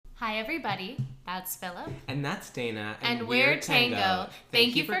Hi, everybody. That's Philip. And that's Dana. And we're Tango.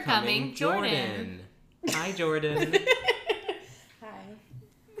 Thank you for coming, Jordan. Hi, Jordan.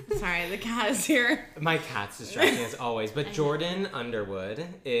 Hi. Sorry, the cat is here. My cat's distracting as always. But Jordan Underwood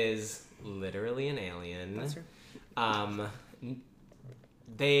is literally an alien. That's true.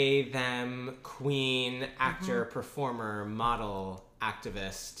 They, them, queen, actor, performer, model,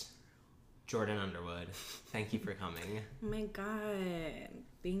 activist, Jordan Underwood. Thank you for coming. Oh my God.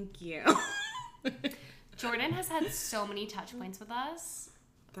 Thank you. Jordan has had so many touch points with us.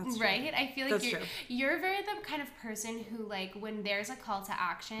 That's true. Right? I feel like That's you're very the kind of person who, like, when there's a call to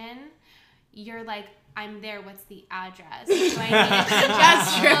action, you're like, I'm there, what's the address? Do I need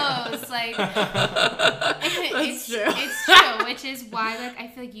to change clothes? Like, it's true. It's true, which is why, like, I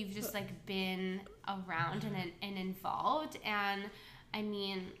feel like you've just, like, been around and involved. And, I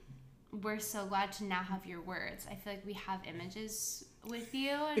mean, we're so glad to now have your words. I feel like we have images with you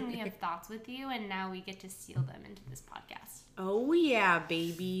and we have thoughts with you, and now we get to seal them into this podcast. Oh, yeah,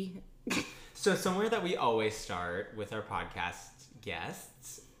 baby. So somewhere that we always start with our podcast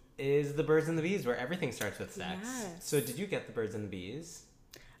guests is the birds and the bees, where everything starts with sex. Yes. So did you get the birds and the bees?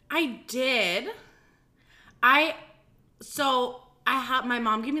 I did. My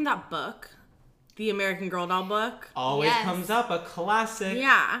mom gave me that book, the American Girl doll book. Always Yes. comes up, a classic.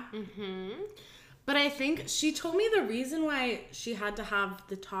 Yeah. Mm-hmm. But I think she told me the reason why she had to have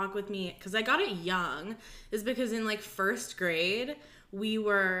the talk with me, because I got it young, is because in, like, first grade, we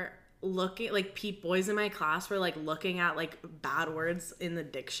were looking, like, boys in my class were, like, looking at, like, bad words in the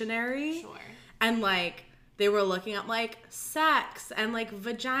dictionary. Sure. And, like, they were looking up, like, sex and, like,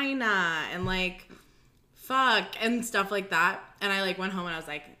 vagina and, like, fuck and stuff like that. And I, like, went home and I was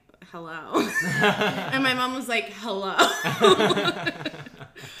like, hello. And my mom was like, hello.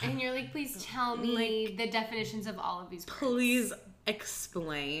 And you're like, please tell me the definitions of all of these words. Please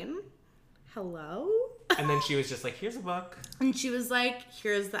explain. Hello? And then she was just like, here's a book. And she was like,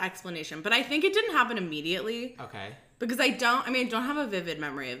 here's the explanation. But I think it didn't happen immediately. Okay. Because I don't have a vivid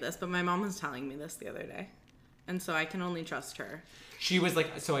memory of this, but my mom was telling me this the other day. And so I can only trust her. She was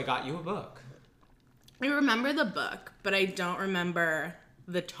like, so I got you a book. I remember the book, but I don't remember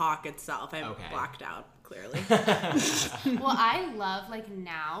the talk itself. I blacked out, clearly. Well, I love, like,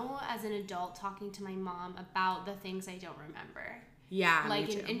 now as an adult talking to my mom about the things I don't remember. Yeah, Like,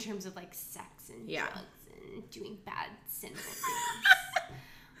 me too. in terms of, like, sex and Yeah. drugs and doing bad, sinful things.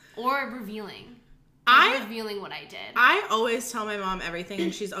 Or revealing what I did. I always tell my mom everything,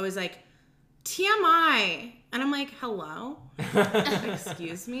 and she's always like, TMI. And I'm like, hello?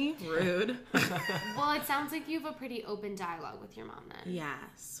 Excuse me? Rude. Well, it sounds like you have a pretty open dialogue with your mom then.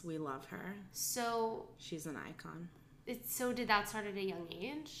 Yes, we love her. So, She's an icon. did that start at a young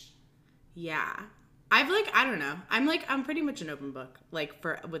age? Yeah. I don't know. I'm pretty much an open book, like,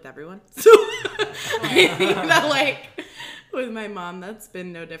 with everyone. So, I think that, like, with my mom, that's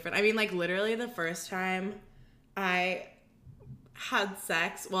been no different. I mean, like, literally the first time I had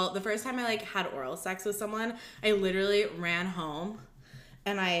sex, the first time I, like, had oral sex with someone, I literally ran home,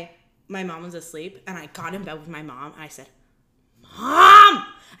 and my mom was asleep, and I got in bed with my mom, and I said, Mom,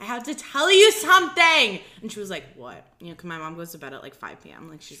 I have to tell you something. And she was like, what? You know, because my mom goes to bed at, like, 5 p.m.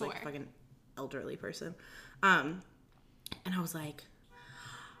 Like, she's, like, a fucking elderly person. And I was like,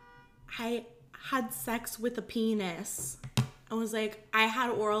 I had sex with a penis. I was like, I had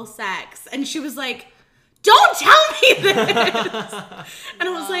oral sex. And she was like, don't tell me this. And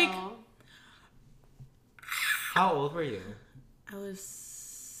I was like, How old were you? I was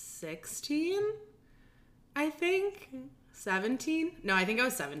 16, I think. 17? No, I think I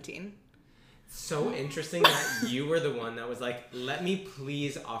was 17. So interesting that you were the one that was like, let me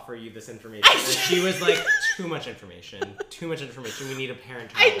please offer you this information. And she was like, too much information. We need a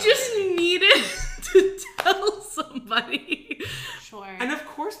parent. I just needed to tell somebody. Sure. And of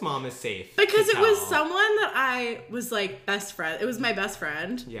course mom is safe. Because to it was tell. someone that I was, like, best friend. It was my best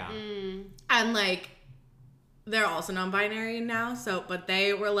friend. Yeah. And, like, they're also non-binary now, but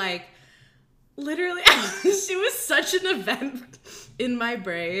they were, like, literally, she was such an event in my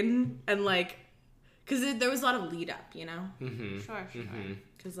brain. And, like, because there was a lot of lead up, you know? Mm-hmm. Sure. Mm-hmm.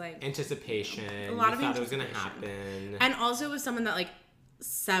 Because, like, Anticipation. a lot you of thought it was going to anticipation. happen. And also it was someone that, like,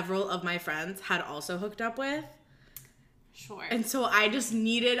 several of my friends had also hooked up with. Sure. And so I just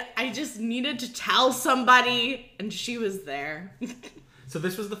needed to tell somebody, and she was there. So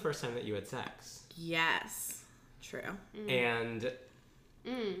this was the first time that you had sex. Yes. True. And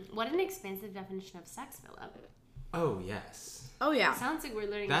What an expansive definition of sex, Philip. oh yes. Oh, yeah. Sounds like we're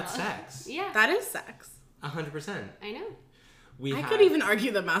learning That's about sex. Yeah. That is sex. 100%. I know. I could even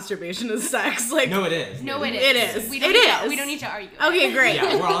argue that masturbation is sex. Like, No, it is. No, it is. It is. We It don't is. need to argue. Okay, great.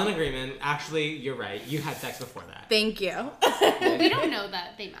 Yeah, we're all in agreement. Actually, you're right. You had sex before that. Thank you. We don't know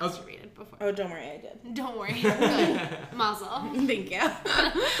that they masturbated before. Oh, don't worry, I did. Don't worry. Good. Mazel. Thank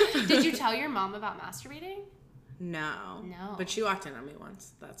you. Did you tell your mom about masturbating? No. No. But she walked in on me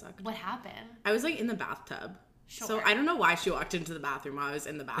once. That sucked. What happened? I was like in the bathtub. Sure. So I don't know why she walked into the bathroom while I was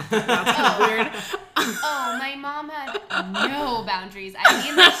in the bathroom. That's kind of weird. Oh, my mom had no boundaries. I'd be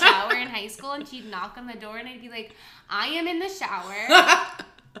in the shower in high school and she'd knock on the door and I'd be like, I am in the shower.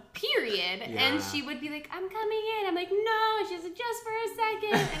 Period. Yeah. And she would be like, I'm coming in. I'm like, no. She's like, just for a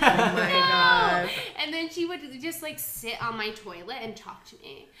second. And I'm like, Oh my no. God. And then she would just like sit on my toilet and talk to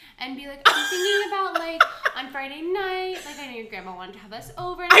me and be like, I'm thinking about like on Friday night, like I know your grandma wanted to have us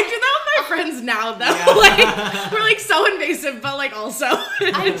over. And I I'm do like, that with my friends now, though. Yeah. Like, we're like so invasive, but like also.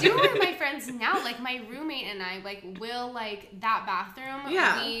 I do with my friends now. Like my roommate and I, like will like that bathroom.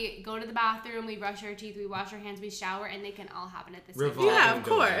 Yeah. We go to the bathroom, we brush our teeth, we wash our hands, we shower, and they can all happen at the same Revolving time. Yeah, of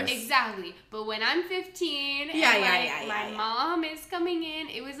course. doors. Exactly. But when I'm 15 Yeah, and yeah, like, yeah, my yeah. mom is coming in,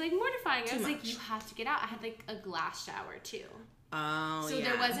 it was like mortifying. I was like, much. you have to get out. I had like a glass shower too. Oh, So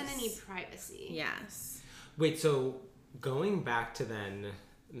there wasn't any privacy. Yes. Wait, so going back to then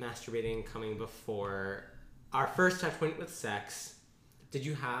masturbating coming before our first touch point with sex, did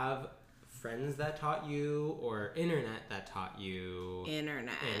you have friends that taught you or internet that taught you?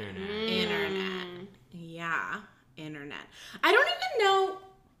 Internet. Internet. Yeah. Internet. I don't even know.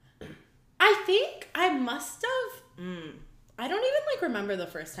 I think I must have. I don't even like remember the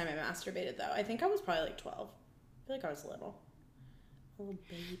first time I masturbated though. I think I was probably like 12. I feel like I was little. Little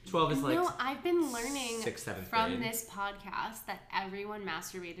baby. 12 is like No, I've been learning 6th, 7th from grade. this podcast that everyone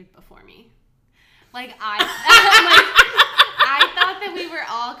masturbated before me. Like I thought that we were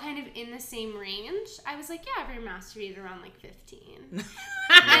all kind of in the same range. I was like, yeah, everyone masturbated around like 15.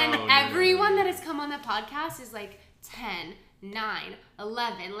 And No, everyone no. that has come on the podcast is like 10, 9,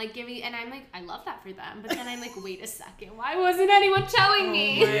 11, like giving, and I'm like, I love that for them. But then I'm like, wait a second, why wasn't anyone telling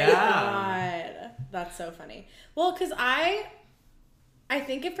me? Yeah. God. That's so funny. Well, because I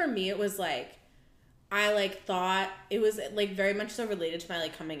think for me it was like, I like thought it was like very much so related to my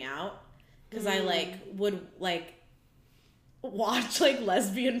like coming out. Because I like would like watch like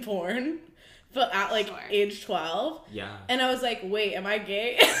lesbian porn, but at like Sure. age 12. Yeah. And I was like, wait, am I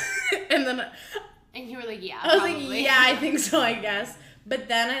gay? And then And you were like, yeah, I was probably. like, yeah, I think so, I guess. But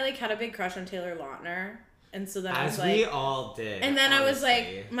then I like had a big crush on Taylor Lautner. And so then I was As like, we all did. and then I was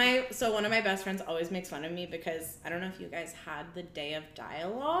honestly. like, so one of my best friends always makes fun of me because I don't know if you guys had the Day of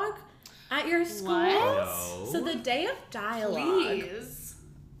Dialogue at your schools. No. So the Day of Dialogue Please.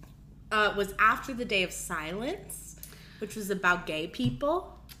 was after the Day of Silence, which was about gay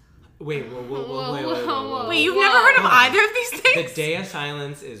people. Wait, wait. Whoa. Wait, you've Whoa. never heard of Hold on. either of these things? The Day of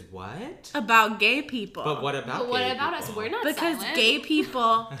Silence is what? About gay people. But what about But what gay about us? people? We're not Because silent. gay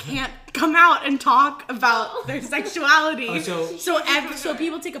people can't come out and talk about their sexuality. Oh, so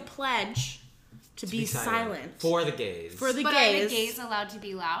people take a pledge to be silent. For the gays. For the But gays. are the gays allowed to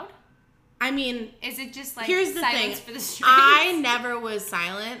be loud? I mean, Is it just like here's the silence thing. for the straights? I never was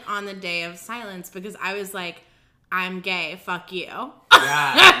silent on the Day of Silence because I was like, I'm gay, fuck you.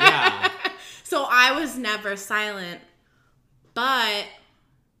 Yeah. So I was never silent. But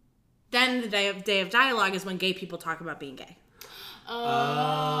then the Day of Dialogue is when gay people talk about being gay.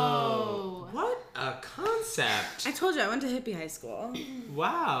 Oh. What a concept. I told you I went to hippie high school.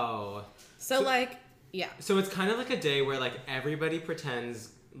 Wow. So like, yeah. So it's kind of like a day where like everybody pretends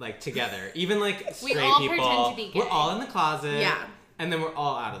like together. Even like We straight all people. pretend to be gay. We're all in the closet. Yeah. And then we're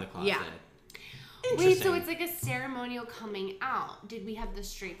all out of the closet. Yeah. Wait, so Interesting. it's like a ceremonial coming out. Did we have the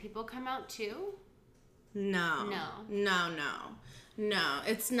straight people come out too? No. No. No.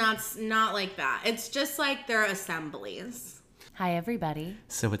 It's not like that. It's just like their assemblies. Hi, everybody.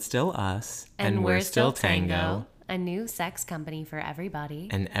 So it's still us. A new sex company for everybody.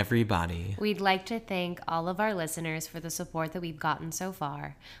 And everybody. We'd like to thank all of our listeners for the support that we've gotten so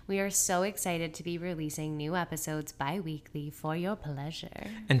far. We are so excited to be releasing new episodes bi-weekly for your pleasure.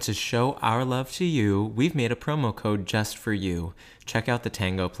 And to show our love to you, we've made a promo code just for you. Check out the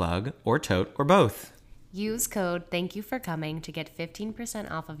Tango Plug, or Tote, or both. Use code Thank You For Coming to get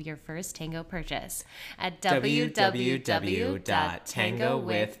 15% off of your first Tango purchase at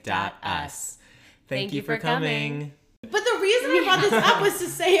www.tangowith.us. Thank you for coming. But the reason I brought this up was to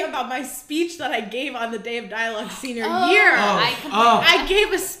say about my speech that I gave on the Day of Dialogue senior year. I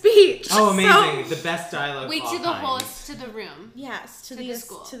gave a speech. Oh, amazing. So, the best dialogue Wait, of all to the whole, times. to the room. yes, to the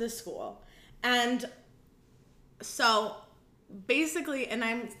school. To the school. And so basically, and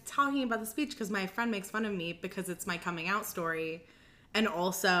I'm talking about the speech because my friend makes fun of me because it's my coming out story and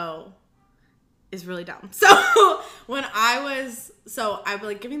also is really dumb. So when I was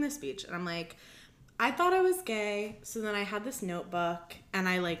like giving this speech and I'm like, I thought I was gay. So then I had this notebook and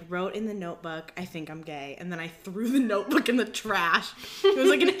I like wrote in the notebook, I think I'm gay. And then I threw the notebook in the trash. It was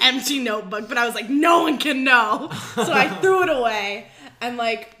like an empty notebook, but I was like, no one can know. So I threw it away. And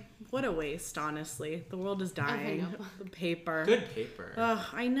like, what a waste, honestly. The world is dying. The paper. Good paper. Oh,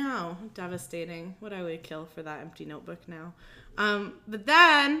 I know. Devastating. What I would kill for that empty notebook now. But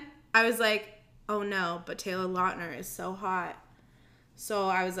then I was like, oh no, but Taylor Lautner is so hot. So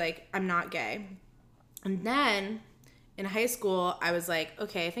I was like, I'm not gay. And then in high school, I was like,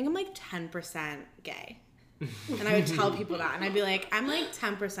 okay, I think I'm like 10% gay. And I would tell people that. And I'd be like, I'm like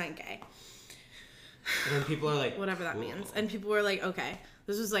 10% gay. And then people are like, whatever that cool. means. And people were like, okay.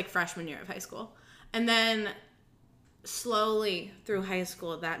 This was like freshman year of high school. And then slowly through high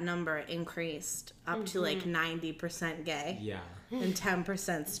school, that number increased up to like 90% gay. Yeah. And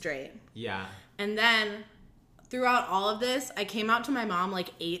 10% straight. Yeah. And then throughout all of this, I came out to my mom like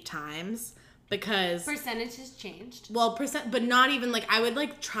 8 times. Because percentages changed. Well, but not even like I would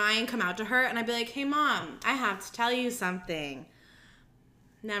like try and come out to her and I'd be like, hey mom, I have to tell you something.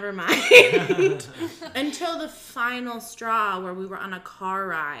 Never mind. Until the final straw where we were on a car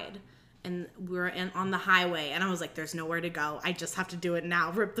ride and we were on the highway and I was like, there's nowhere to go. I just have to do it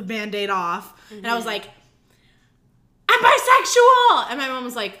now. Rip the Band-Aid off. And I was like, I'm bisexual. And my mom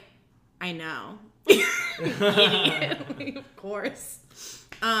was like, I know. Idiot. Of course.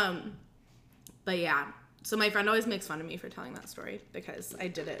 But yeah, so my friend always makes fun of me for telling that story because I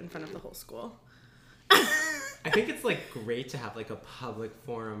did it in front of the whole school. I think it's like great to have like a public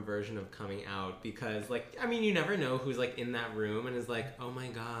forum version of coming out because like, I mean, you never know who's like in that room and is like, oh my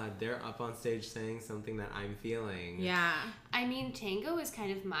God, they're up on stage saying something that I'm feeling. Yeah. I mean, Tango is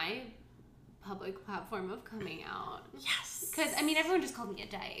kind of my public platform of coming out. Yes. Because, I mean, everyone just called me a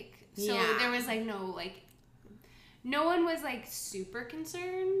dyke. So Yeah. there was like no one was like super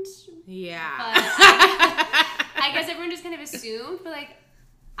concerned. Yeah. But I guess everyone just kind of assumed. But like,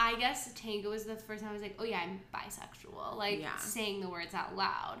 I guess Tango was the first time I was like, oh yeah, I'm bisexual. Like saying the words out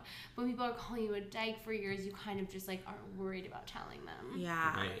loud. When people are calling you a dyke for years, you kind of just like aren't worried about telling them.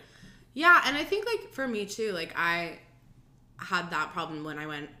 Yeah. Right. Yeah, and I think like for me too, like I had that problem when I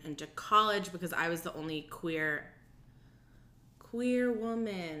went into college because I was the only queer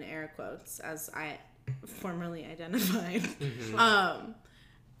woman, air quotes, as I formerly identified.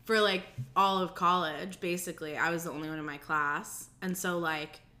 For like all of college, basically, I was the only one in my class. And so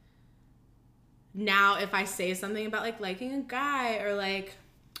like now if I say something about like liking a guy or like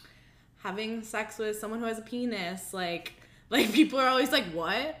having sex with someone who has a penis, like people are always like,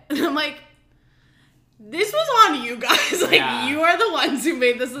 what? And I'm like, this was on you guys. Like, you are the ones who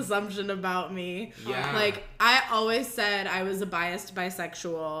made this assumption about me. Yeah. Like, I always said I was a biased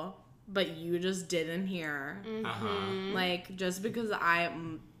bisexual, but you just didn't hear. Like, just because I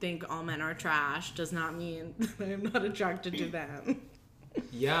think all men are trash does not mean that I'm not attracted to them.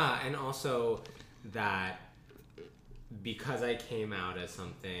 Yeah, and also that because I came out as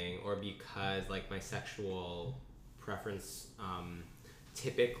something or because, like, my sexual preference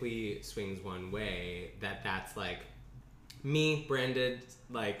typically swings one way, that's like me branded,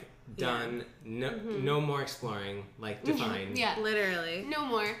 like done. No more exploring, like defined. Yeah, Literally no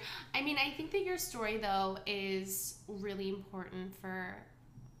more. I mean, I think that your story though is really important for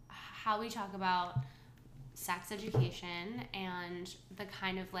how we talk about sex education and the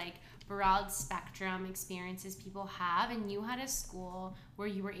kind of like broad spectrum experiences people have. And you had a school where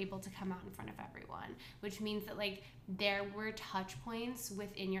you were able to come out in front of everyone, which means that like there were touch points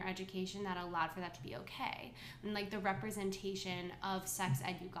within your education that allowed for that to be okay. And like the representation of sex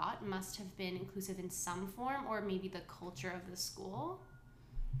ed you got must have been inclusive in some form, or maybe the culture of the school.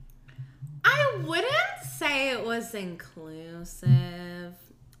 I wouldn't say it was inclusive.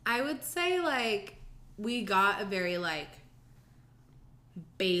 I would say like we got a very like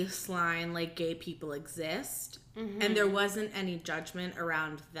baseline, like gay people exist, and there wasn't any judgment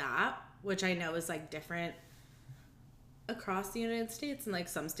around that, which I know is like different across the United States, and like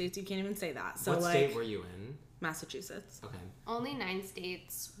some states you can't even say that. So what like, state were you in? Massachusetts. Okay. Only 9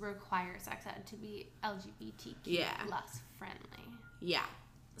 states require sex ed to be LGBTQ plus friendly. Yeah.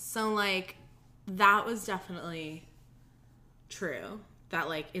 So like that was definitely true. That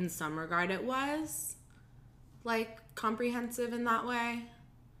like in some regard it was like comprehensive in that way.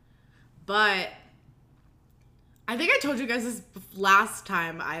 But I think I told you guys this last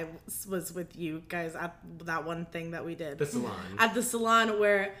time I was with you guys at that one thing that we did. The salon. At the salon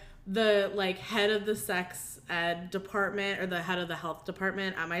where the like head of the sex ed department or the head of the health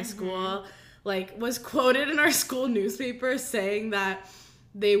department at my school like was quoted in our school newspaper saying that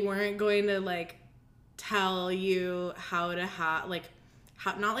they weren't going to like tell you how to have like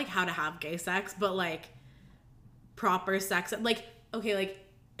not like how to have gay sex, but like proper sex. Like, okay, like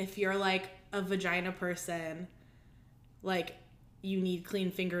if you're like a vagina person, like you need clean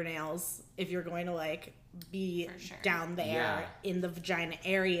fingernails if you're going to like be down there in the vagina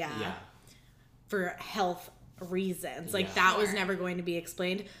area for health reasons. Like that was never going to be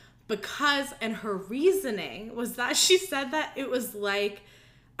explained because, and her reasoning was that she said that it was like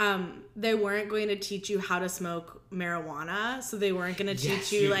they weren't going to teach you how to smoke marijuana, so they weren't going to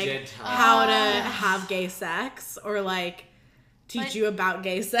teach you like how to have gay sex or like teach you about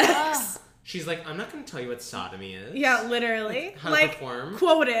gay sex. She's like, I'm not going to tell you what sodomy is. Yeah, literally. How to perform.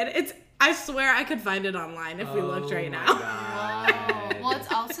 Quoted. It's. I swear I could find it online if we looked right now. God. Well,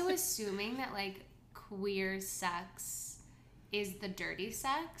 it's also assuming that like queer sex is the dirty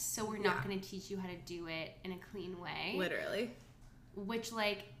sex, so we're not going to teach you how to do it in a clean way. Literally. Which,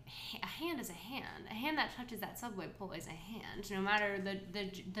 like, a hand is a hand. A hand that touches that subway pole is a hand, no matter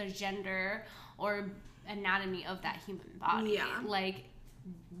the gender or anatomy of that human body. Yeah. Like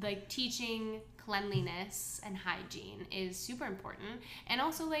teaching cleanliness and hygiene is super important, and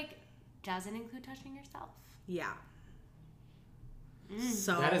also like doesn't include touching yourself. Yeah.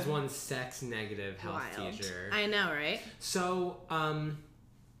 So that is one sex negative health wild. teacher. I know, right? So,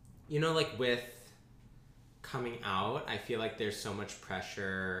 you know, like with coming out, I feel like there's so much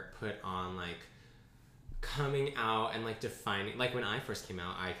pressure put on like coming out and like defining, like when I first came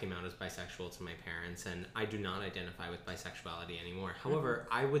out as bisexual to my parents, and I do not identify with bisexuality anymore. However,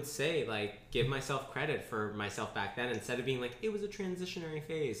 I would say like give myself credit for myself back then, instead of being like it was a transitionary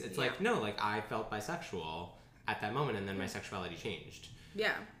phase. It's like no, like I felt bisexual at that moment, and then my sexuality changed.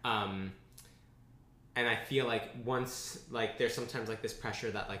 Yeah. And I feel like once, like there's sometimes like this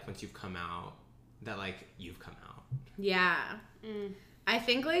pressure that like once you've come out, that like you've come out. Yeah. I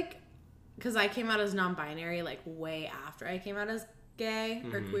think like because I came out as non-binary like way after I came out as gay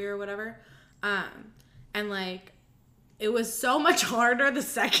or queer or whatever, and like it was so much harder the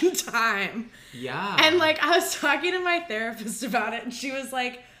second time. Yeah. And like I was talking to my therapist about it, and she was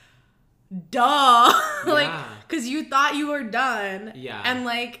like, duh. Like, because you thought you were done. Yeah. And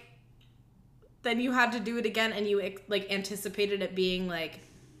like then you had to do it again, and you like anticipated it being like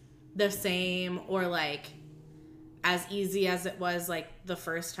the same or like as easy as it was like the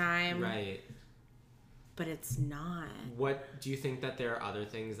first time. Right. But it's not. What do you think that there are other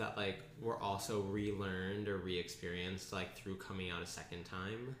things that like were also relearned or re-experienced like through coming out a second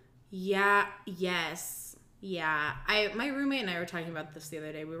time? Yeah. Yes. Yeah. My roommate and I were talking about this the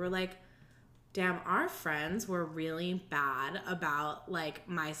other day. We were like, damn, our friends were really bad about like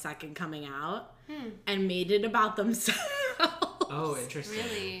my second coming out and made it about themselves. Oh, interesting.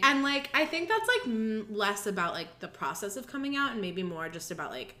 Really? And like I think that's like less about like the process of coming out and maybe more just about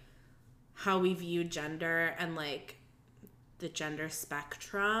like how we view gender and like the gender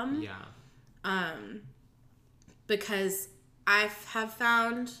spectrum. Yeah. Because I have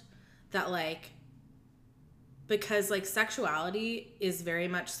found that like because like sexuality is very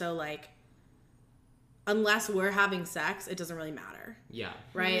much so like unless we're having sex, it doesn't really matter. Yeah.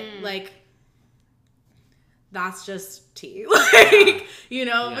 Right? Like that's just tea. Like, you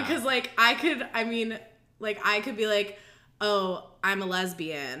know, because like I could be like, oh, I'm a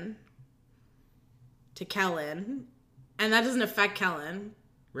lesbian to Kellen, and that doesn't affect Kellen.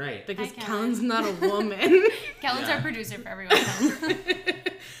 Right. Because Hi, Kellen. Kellen's not a woman. Kellen's our producer for everyone.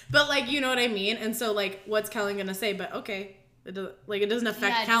 But like, you know what I mean? And so like, what's Kellen gonna say? But okay, it doesn't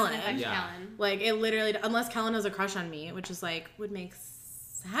affect Kellen. Kellen. Like it literally, unless Kellen has a crush on me, which is like, would make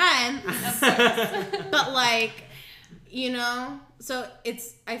sense. But like, you know, so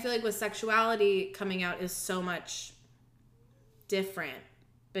I feel like with sexuality coming out is so much different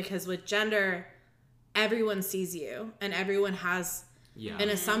because with gender, everyone sees you and everyone has an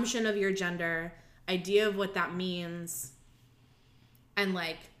assumption of your gender, idea of what that means, and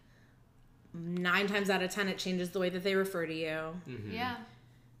like 9 times out of 10 it changes the way that they refer to you. Yeah.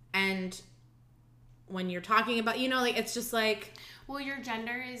 And when you're talking about, you know, like it's just like, well, your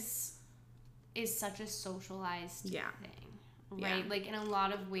gender is such a socialized thing, right? Yeah. Like in a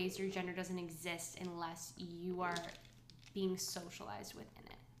lot of ways your gender doesn't exist unless you are being socialized within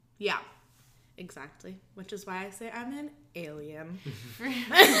it. yeah, exactly, which is why I say I'm an alien.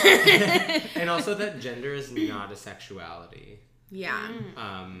 And also that gender is not a sexuality. Yeah.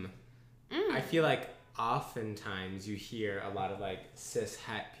 I feel like oftentimes you hear a lot of like cis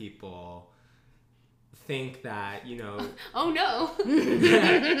het people think that, Oh no.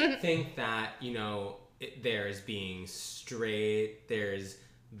 think that, there's being straight, there's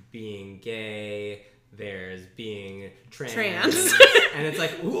being gay, there's being trans. And it's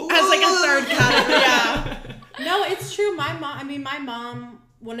like, ooh. As like a third category. Yeah. No, it's true. My mom,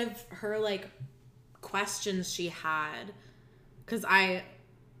 one of her like questions she had, because my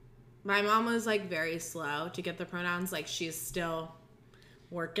mom was like very slow to get the pronouns. Like she's still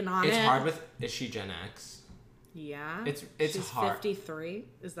working on it. It's hard is she Gen X? Yeah. It's she's hard. 53.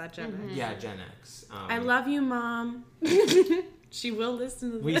 Is that Gen X? Yeah, Gen X. I love you, Mom. She will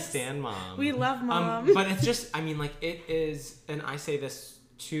listen to this. We stand Mom. We love Mom. But it's just, it is, and I say this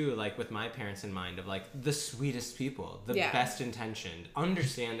too, like with my parents in mind, of like the sweetest people, the best intentioned,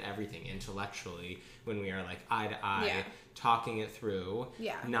 understand everything intellectually when we are like eye to eye, talking it through,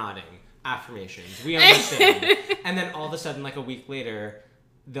 nodding, affirmations. We understand. And then all of a sudden, like a week later,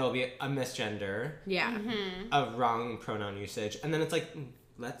 there'll be a misgender, a wrong pronoun usage, and then it's like,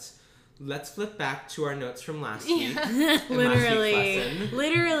 let's flip back to our notes from last week.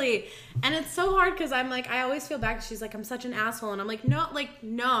 Literally. And it's so hard because I'm like, I always feel bad. She's like, I'm such an asshole, and I'm like,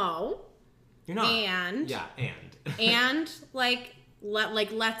 no, you're not. And and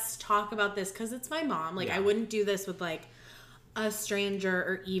let's talk about this because it's my mom. Like I wouldn't do this with like a stranger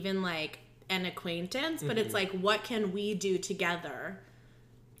or even like an acquaintance, but it's like, what can we do together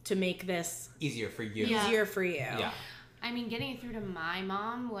to make this easier for you? Easier for you. Yeah. I mean, getting it through to my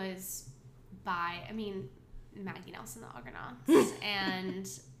mom was by, Maggie Nelson, the Argonauts, and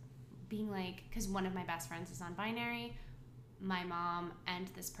being like, because one of my best friends is non-binary, my mom and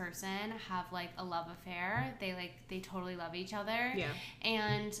this person have like a love affair. They totally love each other. Yeah.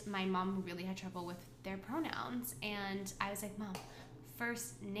 And my mom really had trouble with their pronouns, and I was like, Mom,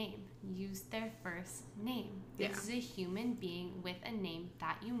 first name. Use their first name. This is a human being with a name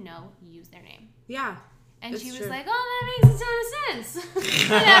that use their name. Yeah. And she was like, oh, that makes a ton of sense.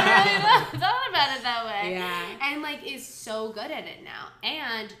 I never really thought about it that way. Yeah. And, is so good at it now.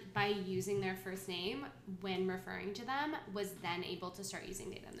 And by using their first name when referring to them, was then able to start using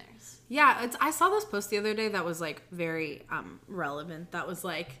they, them, theirs. Yeah, I saw this post the other day that was, very relevant. That was,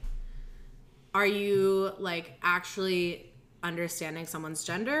 are you, actually understanding someone's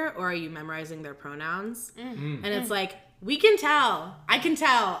gender, or are you memorizing their pronouns? And it's like, we can tell. I can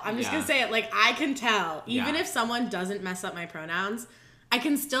tell. I'm just going to say it. I can tell. Even if someone doesn't mess up my pronouns, I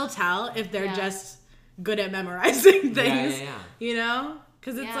can still tell if they're just good at memorizing things. You know?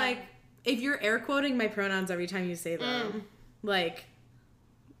 Because it's if you're air quoting my pronouns every time you say them,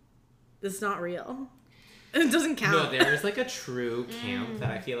 it's not real. It doesn't count. No, there's a true camp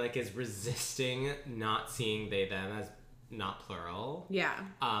that I feel like is resisting not seeing they, them as not plural. Yeah.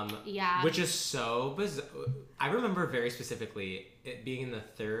 Which is so bizarre. I remember very specifically it being in the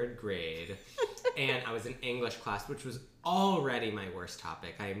 3rd grade, and I was in English class, which was already my worst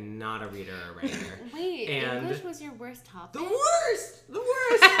topic. I am not a reader or writer. Wait, English was your worst topic? The worst!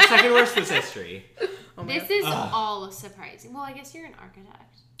 Second worst was history. This is all surprising. Well, I guess you're an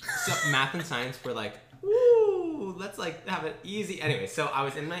architect. So math and science were woo, let's have it easy. Anyway, so I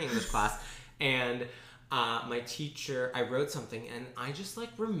was in my English class, and my teacher, I wrote something, and I just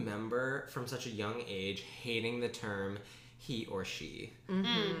remember from such a young age hating the term he or she.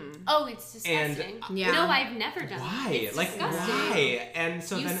 Oh, it's disgusting. And, no, I've never done why? That. It's disgusting. Why? And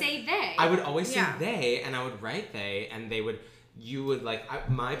so you then say they. I would always say they, and I would write they, and you would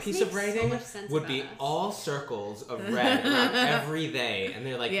my piece of writing would be all circles of red around every they, and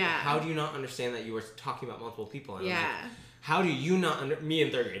they're like, how do you not understand that you were talking about multiple people? And I'm like, how do you not me in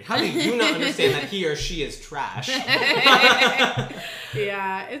 3rd grade? How do you not understand that he or she is trash?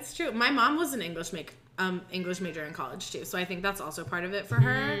 Yeah, it's true. My mom was an English major in college too, so I think that's also part of it for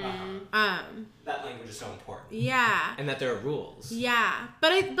her. That language is so important. Yeah. And that there are rules. Yeah,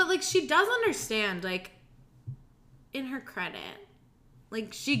 but she does understand, in her credit,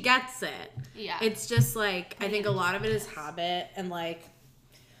 she gets it. Yeah. It's just I think a lot of it is habit, and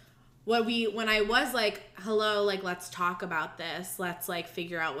when I was hello, let's talk about this, let's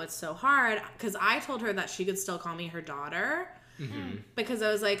figure out what's so hard, because I told her that she could still call me her daughter, because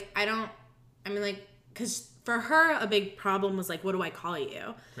I was because for her a big problem was what do I call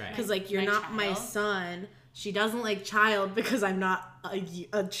you? Right. Because you're not child. My son. She doesn't like child because I'm not a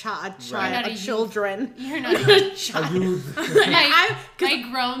children. You're not a child. My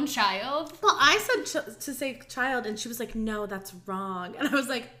grown child. Well, I said to say child, and she was like, no, that's wrong. And I was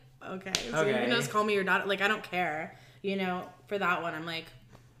like, okay, so you're gonna just call me your daughter? I don't care. For that one, I'm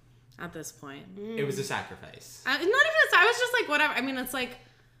at this point. It was a sacrifice. Not even I was just whatever. I mean, it's I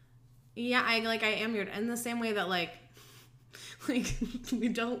am your, in the same way that like, we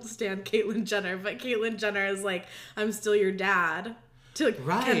don't stand Caitlyn Jenner, but Caitlyn Jenner is like, I'm still your dad to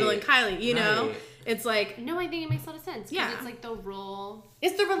Right. Kendall and Kylie, you know? Right. It's like, No, I think it makes a lot of sense. 'Cause Yeah. it's like the role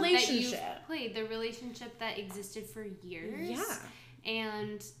it's the that relationship. you've played, the relationship that existed for years. Yeah.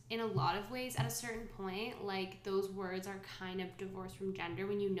 And in a lot of ways, at a certain point, like, those words are kind of divorced from gender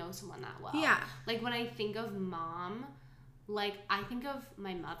when you know someone that well. Yeah. Like, when I think of mom, like, I think of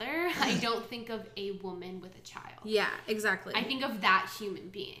my mother. I don't think of a woman with a child. Yeah, exactly. I think of that human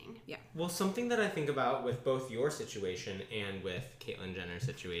being. Well, something that I think about with both your situation and with Caitlyn Jenner's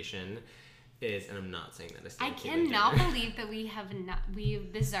situation is, and I'm not saying that I Caitlyn cannot Jenner. believe that we have not.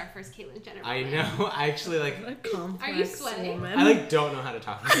 This is our first Caitlyn Jenner. I moment. know. I actually like. What a complex Are you sweating? woman. I like don't know how to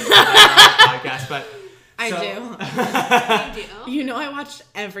talk about it on the podcast, but I so- do. I do. You know, I watched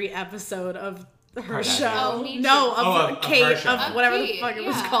every episode of her Kardashian. show. Oh, me too. No, of of Kate, her show. of whatever the Kate, fuck it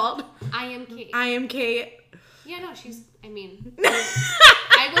was yeah. called. I am Kate. I am Kate. Yeah, no, she's. I mean,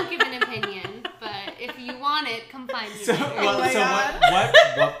 I will give an opinion, but if you want it, come find me. So, later. well, my so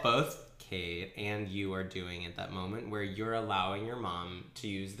God. what both Kate and you are doing at that moment, where you're allowing your mom to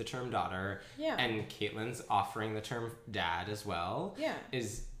use the term daughter, Yeah. and Caitlyn's offering the term dad as well, Yeah.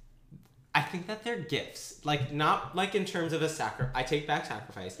 is, I think that they're gifts. Like, not like in terms of a I take back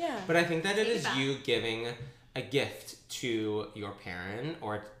sacrifice. Yeah. But I think that it Take it is back. you giving a gift to your parent,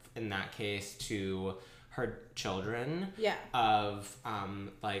 or in that case, to her children. Yeah. Of,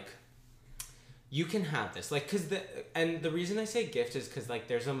 like, you can have this. Like, and the reason I say gift is because, like,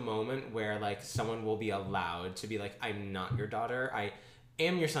 there's a moment where, like, someone will be allowed to be like, I'm not your daughter. I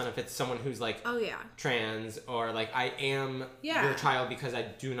am your son if it's someone who's, like, Oh, yeah. trans, or, like, I am Yeah. your child because I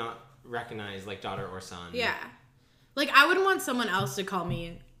do not recognize, like, daughter or son. Yeah. Like, I wouldn't want someone else to call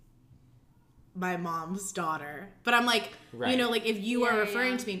me my mom's daughter. But I'm like, Right. you know, like, if you are Yeah,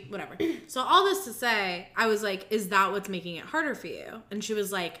 referring yeah. to me, whatever. So all this to say, I was like, is that what's making it harder for you? And she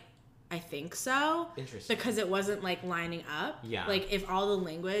was like, I think so. Interesting. Because it wasn't, like, lining up. Yeah. Like, if all the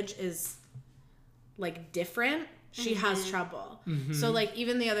language is, like, different, she has trouble. So, like,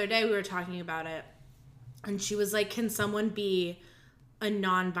 even the other day we were talking about it, and she was like, can someone be a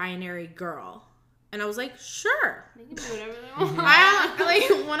non-binary girl? And I was like, sure. They can do whatever they want.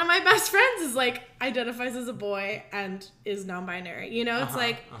 Like, one of my best friends is like, identifies as a boy and is non-binary. You know, it's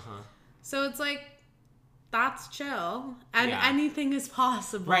like, so it's like, that's chill. And Yeah. anything is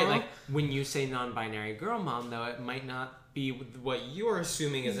possible. Right, like, when you say non-binary girl, Mom, though, it might not be what you're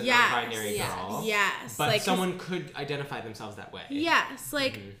assuming is a Yes. non-binary Yes. girl. Yes. But like, 'cause- someone could identify themselves that way. Yes.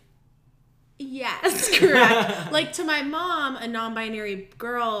 Like, yes, correct. Like, to my mom, a non-binary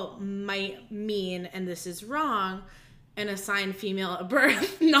girl might mean, and this is wrong, an assigned female at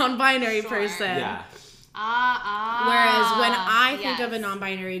birth non-binary Sure. person. Yeah. Whereas when I think of a yes.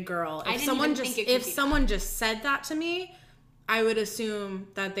 non-binary girl, I if didn't someone even just think it could if be someone just said that to me, I would assume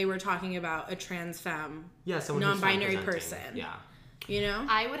that they were talking about a trans femme, Yeah, someone who's non-binary femme-presenting. person. Yeah. you know?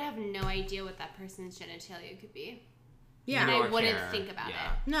 I would have no idea what that person's genitalia could be. Yeah. And Nor I wouldn't care. think about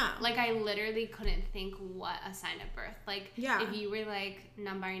Yeah. it. No. Like, I literally couldn't think what a sign of birth. Like, Yeah. if you were like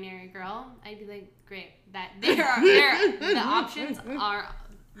non-binary girl, I'd be like, great. That the options are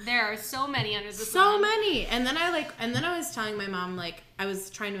there are so many under the So sun. many. And then I was telling my mom, like, I was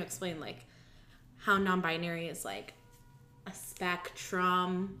trying to explain, like, how non-binary is like a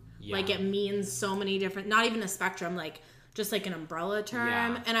spectrum. Yeah. Like, it means so many different, not even a spectrum, like just like an umbrella term.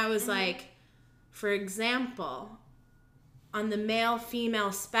 Yeah. And I was like, for example, on the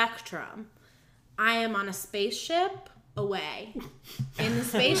male-female spectrum, I am on a spaceship away. In the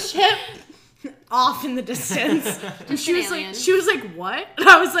spaceship, off in the distance. And she was like, what? And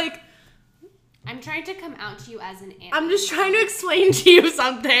I was like, I'm trying to come out to you as an alien. I'm just trying to explain to you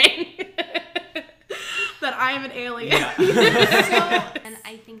something. That I am an alien. Yeah. And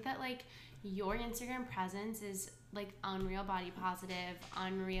I think that, like, your Instagram presence is, like, unreal body positive,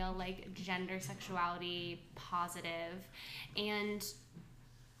 unreal, like, gender sexuality positive. And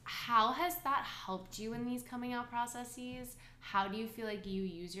how has that helped you in these coming out processes? How do you feel like you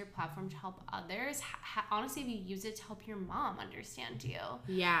use your platform to help others? Honestly, have you used it to help your mom understand you?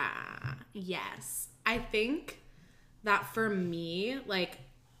 Yeah. Yes. I think that for me, like,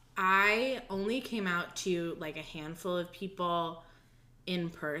 I only came out to, like, a handful of people in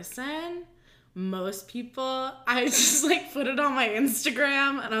person. Most people, I just, like, put it on my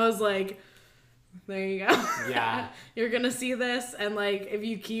Instagram, and I was like, there you go. Yeah. You're gonna see this, and, like, if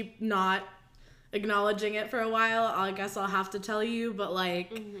you keep not acknowledging it for a while, I guess I'll have to tell you, but,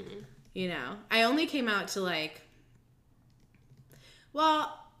 like, you know, I only came out to, like,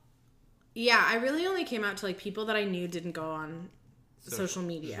 well, yeah, I really only came out to, like, people that I knew didn't go on social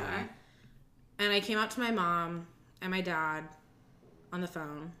media. Sure. And I came out to my mom, and my dad on the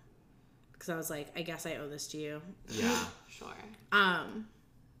phone because I was like, I guess I owe this to you. Yeah. Sure.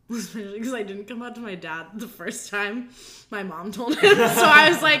 Especially because I didn't come out to my dad the first time my mom told him. So I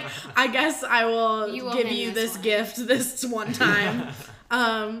was like, I guess I will give you this gift this one time.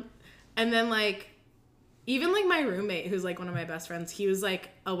 And then like, even like my roommate, who's like one of my best friends, he was like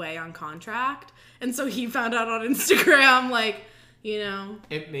away on contract. And so he found out on Instagram, like, you know.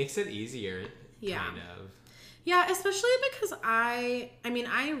 It makes it easier, kind of. Yeah, especially because I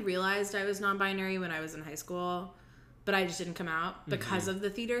realized I was non-binary when I was in high school, but I just didn't come out because of the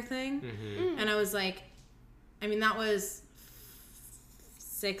theater thing. Mm-hmm. And I was like, I mean, that was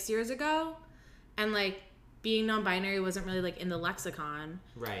 6 years ago. And like, being non-binary wasn't really like in the lexicon.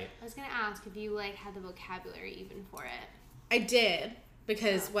 Right. I was going to ask if you like had the vocabulary even for it. I did.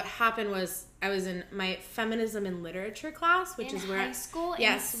 Because what happened was I was in my feminism and literature class, which is where high school.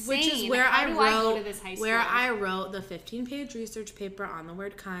 Yes, Insane. which is where How I do wrote I go to this high school? where I wrote the 15-page research paper on the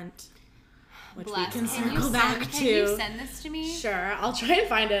word cunt, which we can circle back to. Can you send this to me? Sure, I'll try and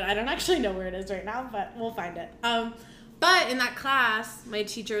find it. I don't actually know where it is right now, but we'll find it. But in that class, my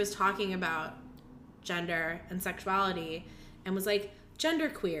teacher was talking about gender and sexuality, and was like,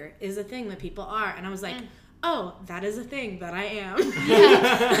 genderqueer is a thing that people are, and I was like. Oh, that is a thing that I am.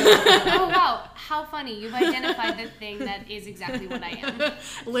 Yeah. Oh, wow. How funny. You've identified the thing that is exactly what I am.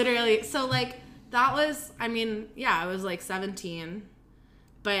 Literally. So, like, that was, I mean, yeah, I was, like, 17.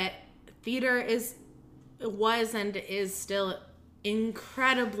 But theater was and is still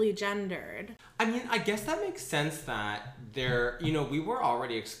incredibly gendered. I mean, I guess that makes sense that we were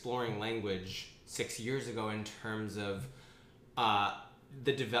already exploring language 6 years ago in terms of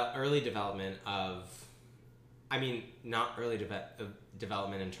the early development of... I mean, not early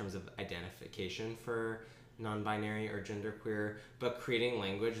development in terms of identification for non-binary or genderqueer, but creating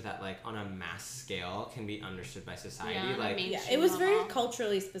language that, like, on a mass scale can be understood by society. It was very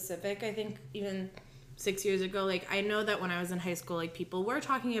culturally specific. I think even 6 years ago, like, I know that when I was in high school, like, people were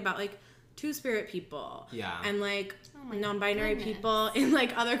talking about, like, two-spirit people. Yeah. And, like, non-binary people in,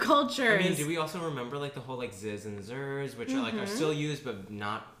 like, other cultures. I mean, do we also remember, like, the whole, like, ziz and zers, which are, like, are still used, but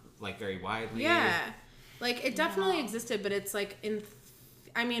not, like, very widely? Yeah. Like, it definitely existed, but it's, like,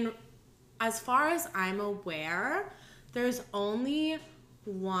 I mean, as far as I'm aware, there's only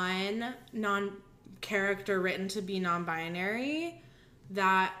one character written to be non-binary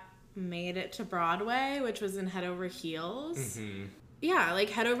that made it to Broadway, which was in Head Over Heels. Mm-hmm. Yeah, like,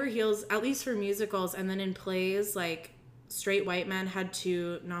 Head Over Heels, at least for musicals, and then in plays, like, straight white men had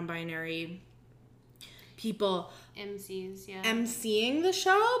two non-binary people emceeing the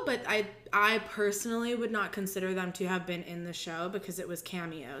show, but I personally would not consider them to have been in the show because it was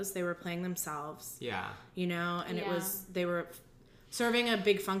cameos. They were playing themselves. Yeah. You know, and they were serving a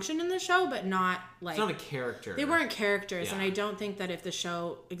big function in the show, but not like... It's not a character. They weren't characters, and I don't think that if the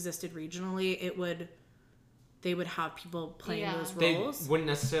show existed regionally, they would have people playing those roles. They wouldn't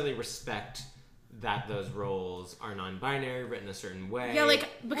necessarily respect that those roles are non-binary, written a certain way. Yeah, like,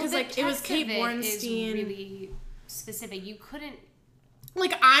 because, like, it was Kate Bornstein. Is really specific. You couldn't...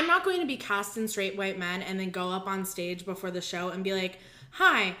 Like, I'm not going to be cast in Straight White Men and then go up on stage before the show and be like,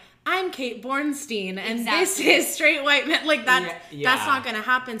 hi, I'm Kate Bornstein, and this is Straight White Men. Like, that's not going to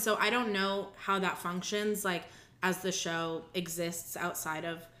happen. So I don't know how that functions, like, as the show exists outside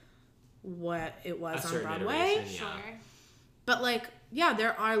of what it was on Broadway. Sure. But, like, yeah,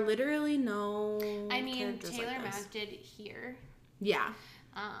 there are literally no Taylor Mack did Here. Yeah.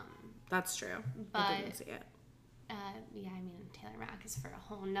 That's true. But I didn't see it. Taylor Mack is for a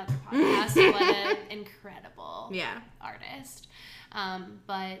whole nother podcast. What an incredible artist.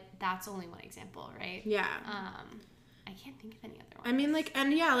 But that's only one example, right? Yeah. I can't think of any other ones. I mean, like,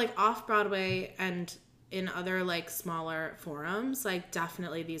 and yeah, like, off-Broadway and in other, like, smaller forums, like,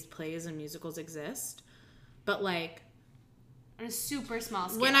 definitely these plays and musicals exist. But, like... on a super small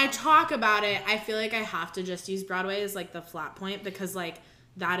scale. When I talk about it, I feel like I have to just use Broadway as, like, the flat point because, like,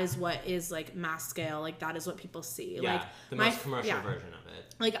 that is what is, like, mass scale. Like, that is what people see. Yeah, like, the most commercial version of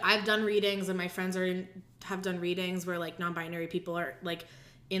it. Like, I've done readings, and my friends have done readings where, like, non-binary people are, like,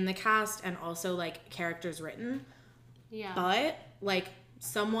 in the cast and also, like, characters written. Yeah. But, like,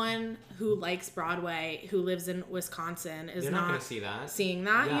 someone who likes Broadway, who lives in Wisconsin, is not going to see that. Seeing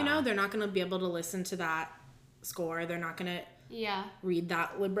that, you know? They're not going to be able to listen to that score. They're not going to read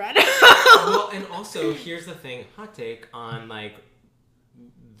that libretto. Well, and also, here's the thing, hot take on, like,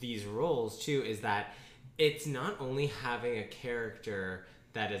 these roles, too, is that it's not only having a character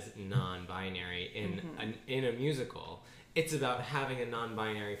that is non-binary in a musical. It's about having a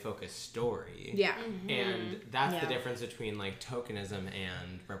non-binary focused story. Yeah. Mm-hmm. And that's the difference between, like, tokenism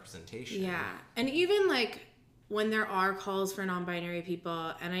and representation. Yeah. And even, like, when there are calls for non-binary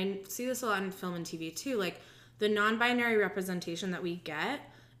people, and I see this a lot in film and TV too, like the non-binary representation that we get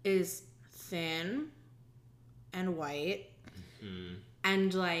is thin and white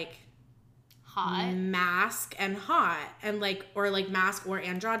and like Hot. mask and hot and like, or like mask or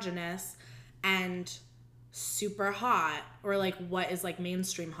androgynous and super hot, or like what is like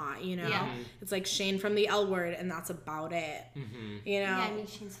mainstream hot, you know? Yeah. It's like Shane from the L Word and that's about it. You know? Yeah, I mean,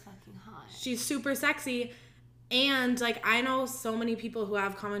 she's fucking hot. She's super sexy. And like I know so many people who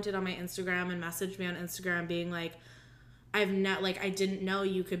have commented on my Instagram and messaged me on Instagram being like, I didn't know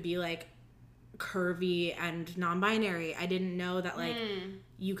you could be like curvy and non-binary. I didn't know that like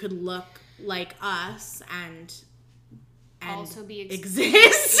you could look like us and Also be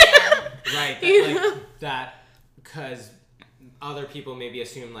exist. Yeah. Right. You That, know? like, that, because other people maybe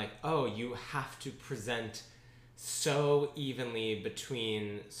assume like, oh, you have to present so evenly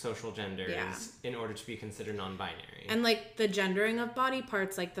between social genders Yeah. in order to be considered non-binary. And like the gendering of body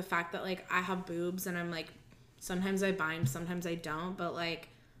parts, like the fact that like I have boobs and I'm like, sometimes I bind, sometimes I don't, but like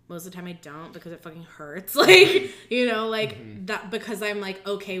most of the time I don't because it fucking hurts. Like, you know, like that, because I'm like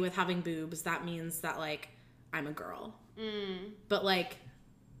okay with having boobs, that means that like I'm a girl. But like,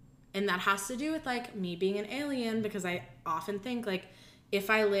 and that has to do with like me being an alien, because I often think like, if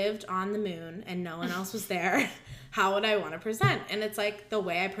I lived on the moon and no one else was there, how would I want to present? And it's like the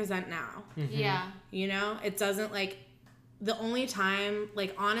way I present now. Yeah. You know, it doesn't like, the only time,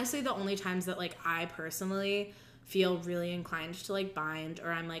 like honestly, the only times that like I personally feel really inclined to like bind,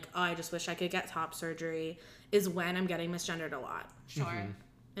 or I'm like, oh, I just wish I could get top surgery, is when I'm getting misgendered a lot. Sure.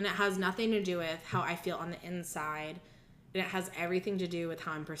 And it has nothing to do with how I feel on the inside. And it has everything to do with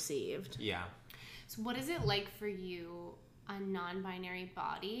how I'm perceived. Yeah. So what is it like for you, a non-binary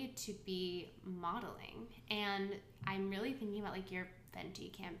body, to be modeling? And I'm really thinking about like your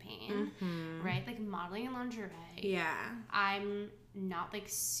Fenty campaign, right? Like modeling in lingerie. Yeah. I'm not like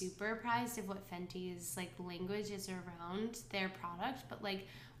super apprised of what Fenty's like language is around their product, but like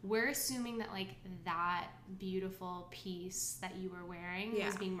we're assuming that like that beautiful piece that you were wearing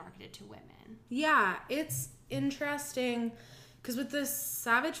was being marketed to women. Yeah, it's interesting because with the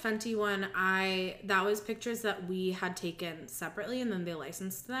Savage Fenty one, that was pictures that we had taken separately and then they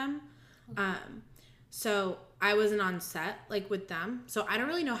licensed them. Okay. So I wasn't on set like with them, so I don't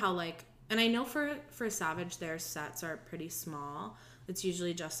really know how like, and I know for Savage their sets are pretty small. It's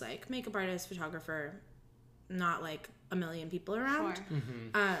usually just like makeup artist, photographer, not like a million people around.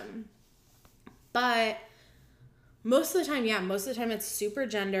 Sure. But most of the time it's super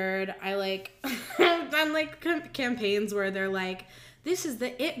gendered. I like I've done like campaigns where they're like, this is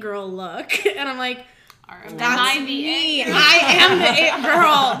the it girl look, and I'm like, that's me. I am the it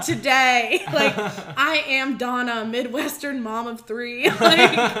girl today. Like I am Donna, Midwestern mom of 3. Like,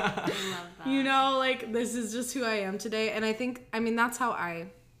 I love that. you know, like this is just who I am today. And I mean that's how I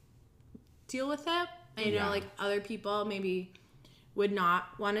deal with it. I know like other people maybe would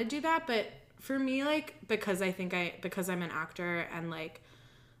not want to do that, but for me, like, because I'm an actor and like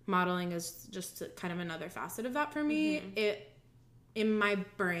modeling is just kind of another facet of that for me, it in my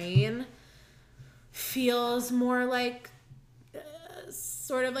brain feels more like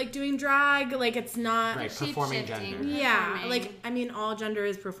sort of like doing drag. Like it's not Right, performing gender. Yeah, like I mean all gender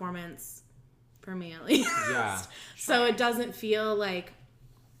is performance for me at least. Yeah. So it doesn't feel like,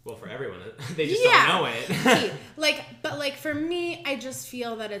 Well, for everyone, they just don't know it. but like for me, I just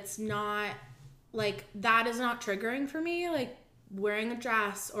feel that it's not like, that is not triggering for me, like wearing a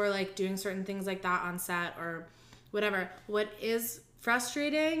dress or like doing certain things like that on set or whatever. What is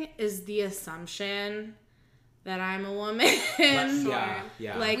frustrating is the assumption that I'm a woman. Yeah.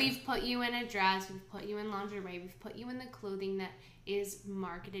 Like, we've put you in a dress, we've put you in lingerie, we've put you in the clothing that is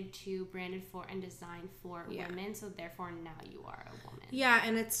marketed to, branded for, and designed for women, so therefore now you are a woman. Yeah,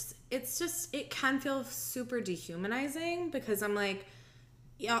 and it's just, it can feel super dehumanizing because I'm like,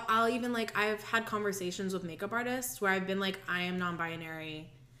 yeah, I'll even like, I've had conversations with makeup artists where I've been like, I am non-binary,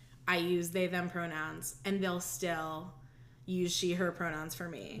 I use they them pronouns, and they'll still use she her pronouns for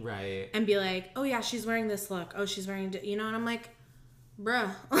me. Right. And be like, oh yeah, she's wearing this look, oh she's wearing, you know, and I'm like, bruh,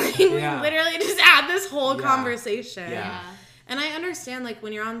 like we literally just had this whole conversation. Yeah. And I understand, like,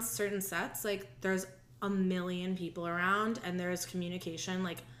 when you're on certain sets, like, there's a million people around and there's communication,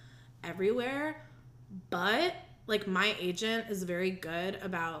 like, everywhere. But, like, my agent is very good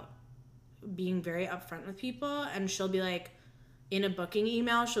about being very upfront with people. And she'll be like, in a booking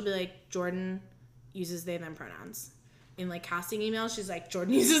email, she'll be like, Jordan uses they, them pronouns. In, like, casting emails, she's like,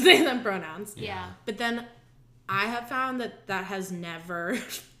 Jordan uses they, them pronouns. Yeah. But then I have found that has never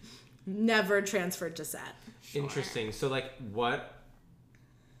transferred to set. Interesting. So, like, what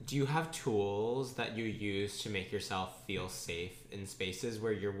do you have tools that you use to make yourself feel safe in spaces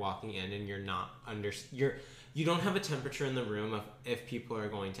where you're walking in and you're not you don't have a temperature in the room of if people are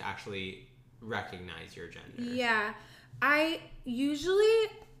going to actually recognize your gender? Yeah.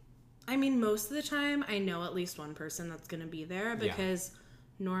 Most of the time I know at least one person that's going to be there because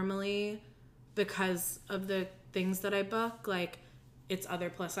normally, because of the things that I book, like, it's other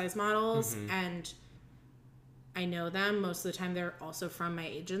plus size models and I know them. Most of the time they're also from my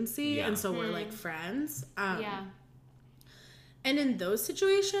agency and so we're like friends. And in those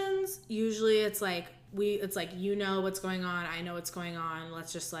situations, usually it's like you know what's going on, I know what's going on.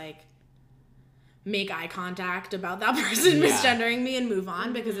 Let's just like make eye contact about that person misgendering me and move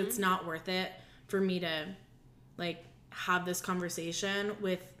on because it's not worth it for me to like have this conversation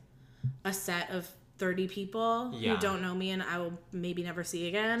with a set of 30 people who don't know me and I will maybe never see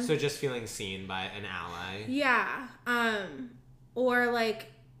again. So just feeling seen by an ally. Yeah. Or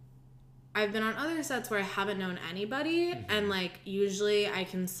like I've been on other sets where I haven't known anybody and like usually I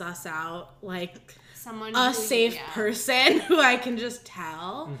can suss out like someone a safe person who I can just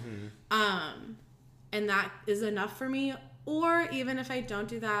tell. And that is enough for me. Or even if I don't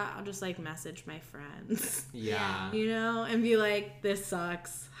do that, I'll just like message my friends. Yeah. You know, and be like, this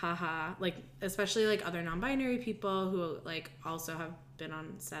sucks. Haha. Like, especially like other non-binary people who like also have been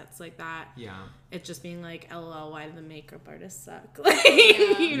on sets like that. Yeah. It's just being like, LOL, why do the makeup artists suck? Like,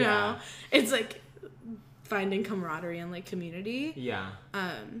 you know, it's like finding camaraderie and like community. Yeah.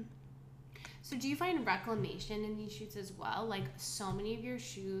 So do you find reclamation in these shoots as well? Like, so many of your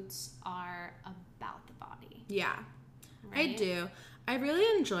shoots are about the body. Yeah, right? I do. I really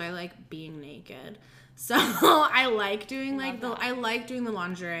enjoy like being naked. So I like doing like I like doing the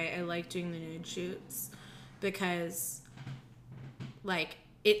lingerie. I like doing the nude shoots because like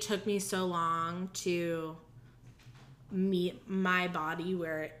it took me so long to meet my body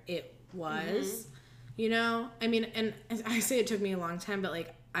where it was, you know? I mean, and I say it took me a long time, but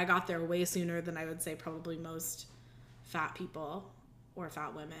like I got there way sooner than I would say probably most fat people or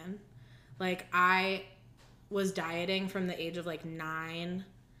fat women. Like I was dieting from the age of like 9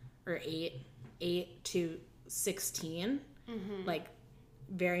 or 8 to 16, like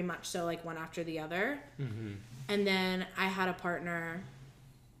very much so, like one after the other. And then I had a partner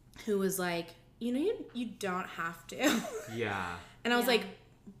who was like, you know, you don't have to. Yeah. And I was like,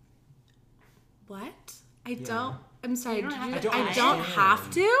 what? I don't. I'm sorry. I don't don't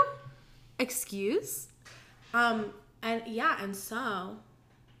have to. Excuse. And so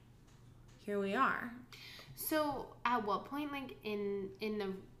here we are. So at what point, like in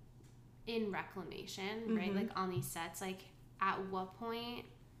reclamation, right? Like on these sets, like at what point,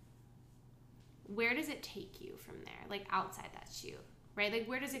 where does it take you from there? Like outside that shoot, right? Like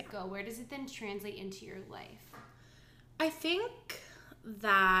where does it go? Where does it then translate into your life? I think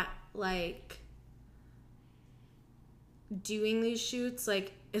that like doing these shoots,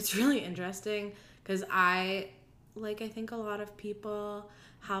 like it's really interesting because I think a lot of people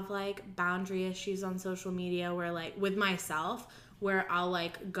have like boundary issues on social media where like with myself where I'll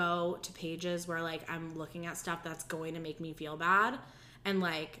like go to pages where like I'm looking at stuff that's going to make me feel bad and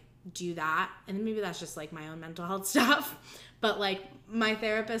like do that, and maybe that's just like my own mental health stuff, but like my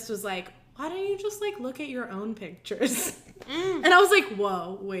therapist was like, why don't you just like look at your own pictures? And I was like,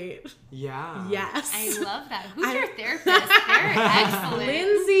 whoa, wait. Yeah. Yes. I love that. Who's your therapist? They're excellent.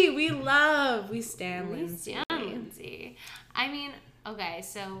 Lindsay, we stand Lindsay. Lindsay. I mean, okay,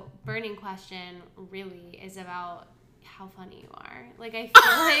 so burning question really is about how funny you are. Like, I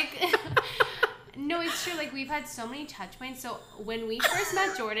feel like... No, it's true. Like, we've had so many touch points. So when we first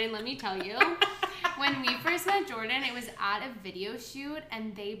met Jordan, let me tell you... When we first met Jordan, it was at a video shoot,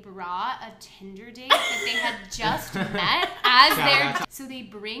 and they brought a Tinder date that they had just met as their... So they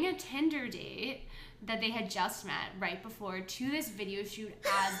bring a Tinder date that they had just met right before to this video shoot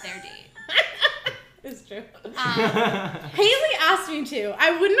as their date. It's true. Haley asked me to.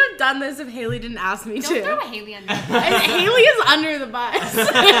 I wouldn't have done this if Haley didn't ask me to. Don't throw Haley under the bus. Haley is under the bus.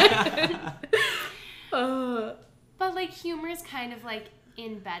 But, like, humor is kind of, like,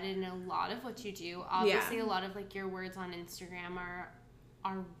 embedded in a lot of what you do. Obviously, a lot of like your words on Instagram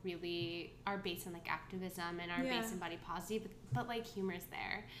are based on like activism and are based in body positive, but like humor is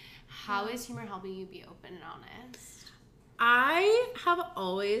there. How is humor helping you be open and honest? I have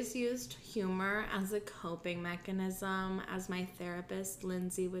always used humor as a coping mechanism, as my therapist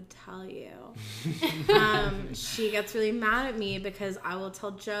Lindsay would tell you. She gets really mad at me because I will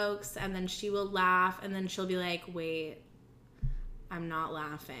tell jokes and then she will laugh and then she'll be like, wait, I'm not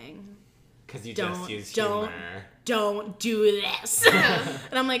laughing. Because you just use humor. Don't do this.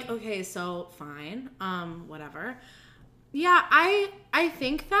 And I'm like, okay, so fine. Whatever. Yeah, I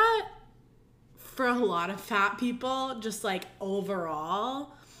think that for a lot of fat people, just like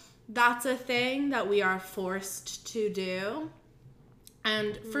overall, that's a thing that we are forced to do.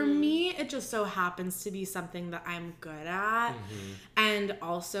 And for me, it just so happens to be something that I'm good at and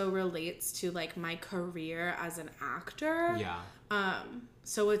also relates to like my career as an actor. Yeah.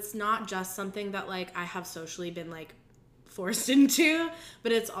 So it's not just something that like I have socially been like forced into,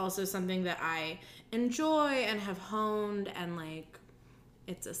 but it's also something that I enjoy and have honed, and like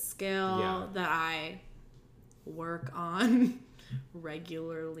it's a skill that I work on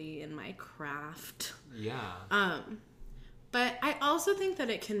regularly in my craft. Yeah. But I also think that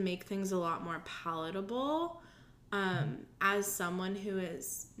it can make things a lot more palatable. As someone who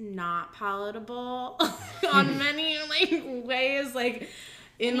is not palatable on many like ways, like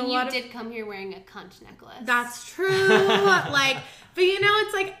in a lot of. You did come here wearing a cunt necklace. That's true. Like, but you know,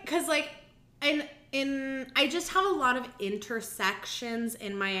 it's like, cause like, I just have a lot of intersections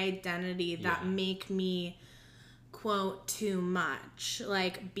in my identity that make me quote too much.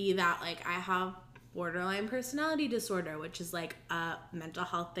 Like, be that like I have borderline personality disorder, which is like a mental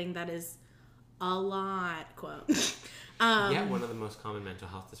health thing that is a lot, quote. One of the most common mental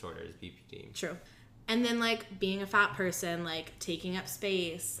health disorders, BPD. True. And then like being a fat person, like taking up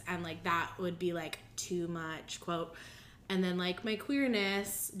space, and like that would be like too much, quote. And then like my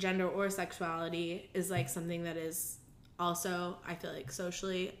queerness, gender or sexuality, is like something that is also, I feel like,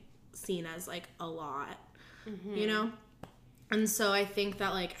 socially seen as like a lot, you know? And so I think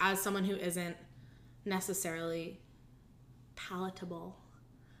that like as someone who isn't necessarily palatable,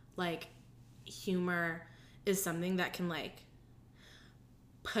 like humor is something that can like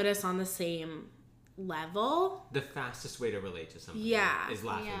put us on the same level. The fastest way to relate to something is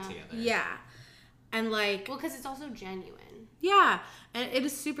laughing together. Yeah. And like, well, because it's also genuine. Yeah, and it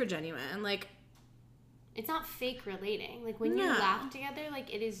is super genuine. Like, it's not fake relating. Like when you laugh together,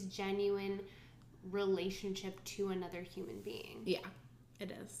 like it is genuine relationship to another human being. Yeah,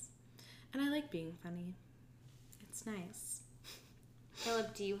 it is. And I like being funny. It's nice.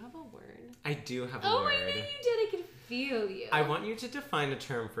 Philip, do you have a word? I do have a Oh, word. I knew you did. I can feel you. I want you to define a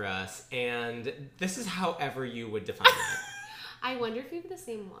term for us, and this is however you would define it. I wonder if we have the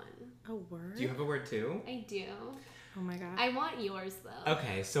same one. A word? Do you have a word too? I do. Oh my god. I want yours though.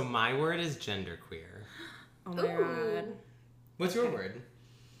 Okay, so my word is genderqueer. Oh my god. What's your word?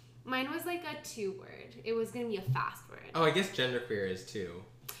 Mine was like a 2-word. It was gonna be a fast word. Oh, I guess genderqueer is too.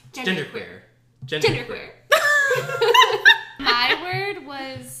 Genderqueer. Genderqueer. My word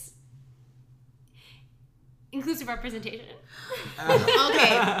was inclusive representation. Okay.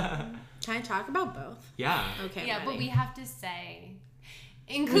 Can I talk about both? Yeah. Okay. Yeah, ready. but we have to say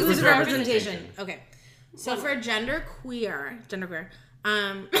inclusive representation. Okay. So One for genderqueer.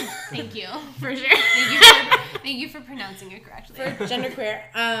 Thank you. For sure. Thank you for pronouncing it correctly. For genderqueer,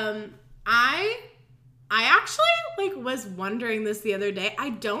 I actually like was wondering this the other day. I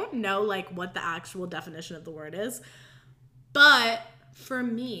don't know like what the actual definition of the word is, but for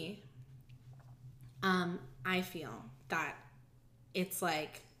me, I feel that it's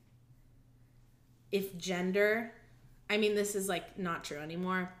like if gender, I mean, this is like not true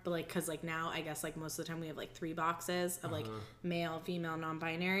anymore, but like, cause like now I guess like most of the time we have like 3 boxes of like male, female,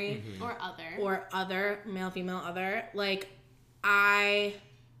 non-binary, or other, male, female, other. Like, I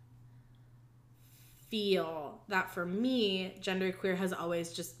feel that for me, genderqueer has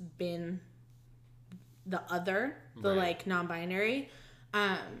always just been the other, the like non-binary.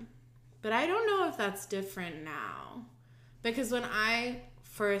 But I don't know if that's different now, because when I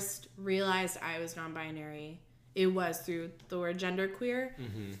first realized I was non-binary, it was through the word genderqueer.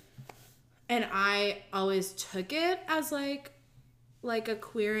 And I always took it as like a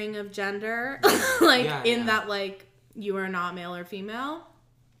queering of gender, that like you are not male or female.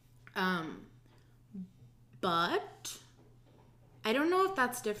 But I don't know if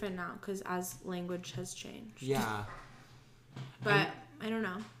that's different now, because as language has changed. Yeah. But I don't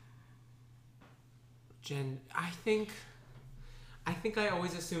know. I think I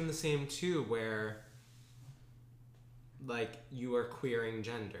always assume the same too, where like you are queering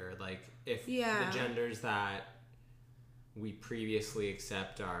gender. Like if the genders that we previously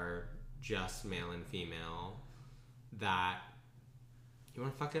accept are just male and female, that you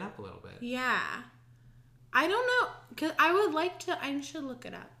want to fuck it up a little bit. Yeah. I don't know, because I should look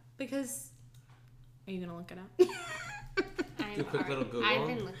it up, because are you going to look it up? Do a quick little Google. I've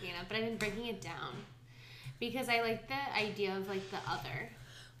been looking it up, but I've been breaking it down because I like the idea of like the other.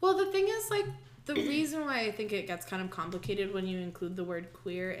 Well, the thing is, like, the reason why I think it gets kind of complicated when you include the word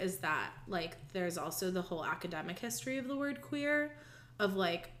queer is that, like, there's also the whole academic history of the word queer, of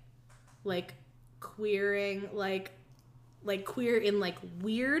like queering, like, like queer in like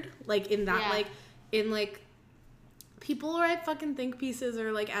weird, like in that like in like people write fucking think pieces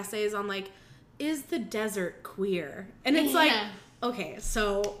or like essays on like, is the desert queer? And it's like, okay,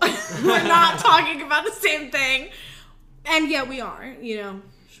 so we're not talking about the same thing, and yet we are, you know.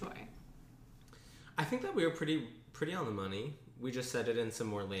 Sure. I think that we were pretty on the money. We just said it in some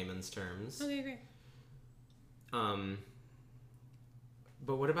more layman's terms. Okay, great. But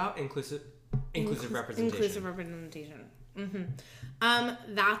what about inclusive representation? Inclusive representation.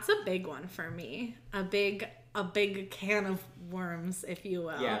 That's a big one for me. A big can of worms, if you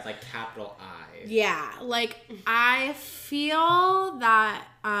will. Yeah, it's like capital I. Yeah, like I feel that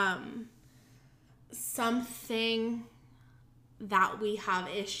something that we have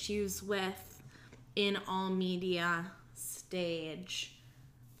issues with in all media, stage,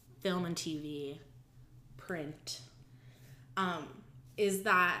 film and TV, print, is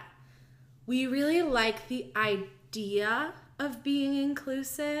that we really like the idea of being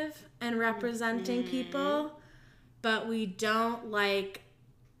inclusive and representing people, but we don't like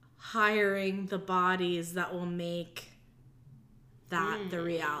hiring the bodies that will make that the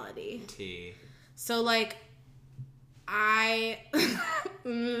reality. So like I'm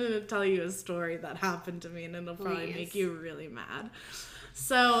gonna tell you a story that happened to me, and it'll probably make you really mad.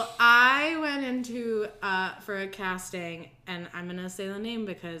 So I went into for a casting, and I'm gonna say the name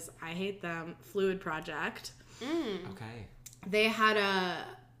because I hate them. Fluid Project. Okay. They had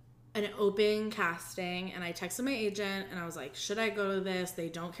an open casting, and I texted my agent, and I was like, should I go to this? They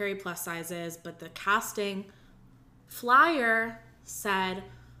don't carry plus sizes, but the casting flyer said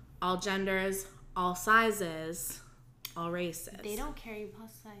all genders, all sizes, all races. They don't carry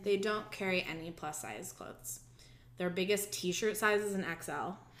plus size. They don't carry any plus size clothes. Their biggest t-shirt size is an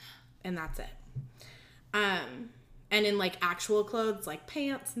XL, and that's it. And in like actual clothes, like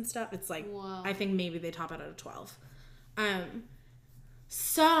pants and stuff, it's like, whoa. I think maybe they top out at a 12.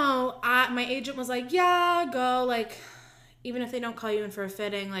 So my agent was like, yeah, go, like, even if they don't call you in for a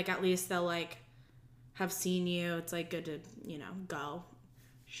fitting, like, at least they'll like have seen you. It's like good to, you know, go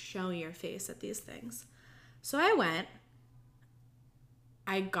show your face at these things. So I went.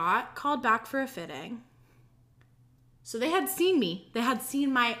 I got called back for a fitting. So they had seen me. They had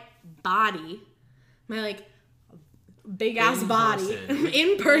seen my body, my like big ass body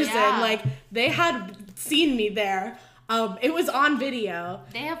in person. Yeah. Like they had seen me there. It was on video.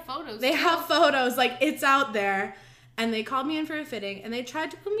 They have photos. They have photos. Like it's out there. And they called me in for a fitting, and they tried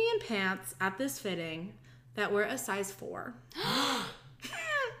to put me in pants at this fitting that were a size 4.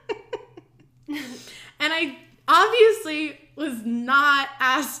 And I obviously was not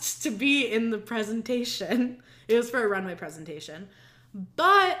asked to be in the presentation. It was for a runway presentation.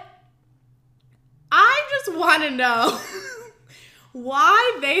 But I just want to know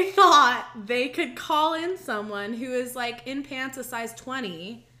why they thought they could call in someone who is like in pants a size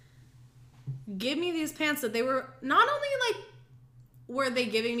 20, give me these pants that they were not only like, were they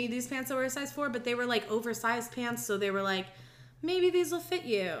giving me these pants that were a size 4, but they were like oversized pants. So they were like, maybe these will fit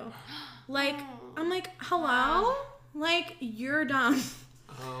you. Like, I'm like, hello? Like, you're dumb.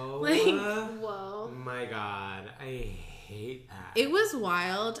 Oh, like, whoa. My God. I hate that. It was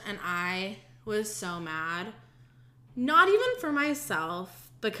wild, and I was so mad. Not even for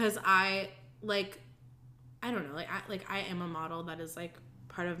myself, because I don't know, I am a model. That is like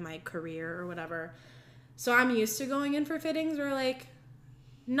part of my career or whatever. So I'm used to going in for fittings where like,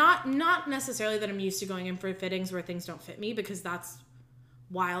 not necessarily that I'm used to going in for fittings where things don't fit me, because that's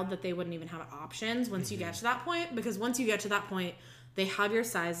wild that they wouldn't even have options once you get to that point. Because once you get to that point, they have your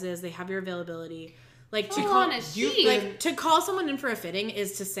sizes, they have your availability. Like to call someone in for a fitting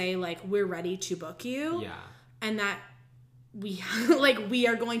is to say like, we're ready to book you. Yeah. And that we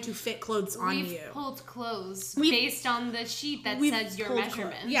are going to fit clothes on you. We've pulled clothes based on the sheet that says your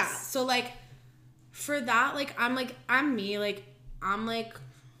measurements. Yeah. So like for that, like I'm me, like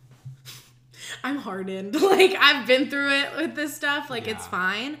I'm hardened. Like I've been through it with this stuff. Like it's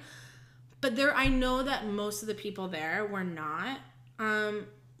fine. But I know that most of the people there were not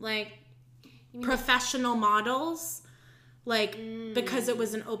like professional models. Like because it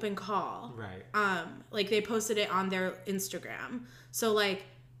was an open call. Right. Like they posted it on their Instagram. So like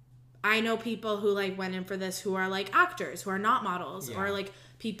I know people who like went in for this who are like actors, who are not models, or like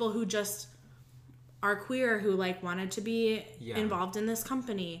people who just are queer who like wanted to be involved in this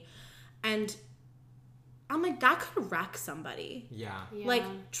company. And I'm like, that could wreck somebody. Yeah. Like,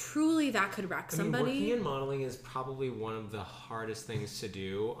 truly, that could wreck somebody. Working in modeling is probably one of the hardest things to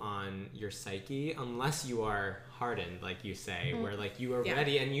do on your psyche, unless you are hardened, like you say, where, like, you are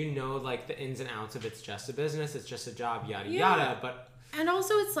ready and you know, like, the ins and outs of it's just a business, it's just a job, yada, yada. But And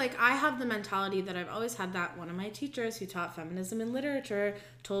also it's like I have the mentality that I've always had, that one of my teachers who taught feminism and literature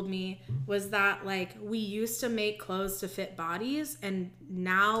told me was that like we used to make clothes to fit bodies, and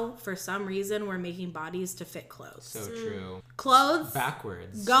now for some reason we're making bodies to fit clothes. So true. Clothes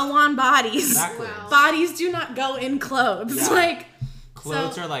Backwards. go on bodies. Backwards. Wow. Bodies do not go in clothes. Yeah. Like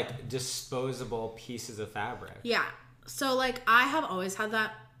Clothes so, are like disposable pieces of fabric. yeah. So like I have always had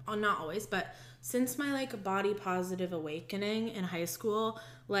that, not always, but since my like body positive awakening in high school,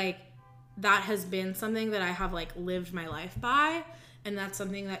 like that has been something that I have like lived my life by. And that's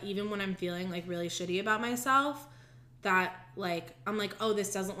something that even when I'm feeling like really shitty about myself, that like I'm like, oh,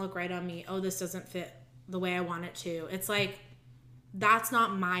 this doesn't look right on me. Oh, this doesn't fit the way I want it to. It's like, that's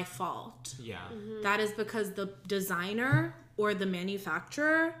not my fault. Yeah. That is because the designer or the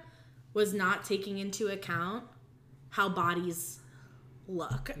manufacturer was not taking into account how bodies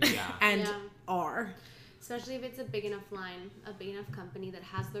look Yeah. and Yeah. are. Especially if it's a big enough line, a big enough company that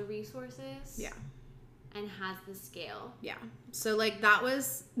has the resources. Yeah. And has the scale. Yeah. So like that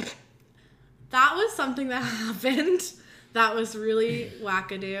was something that happened. That was really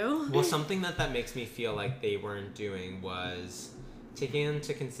wackadoo. Well, something that makes me feel like they weren't doing was taking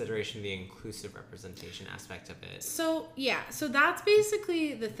into consideration the inclusive representation aspect of it. So yeah, so that's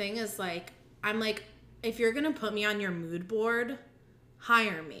basically the thing is like, I'm like, if you're gonna put me on your mood board,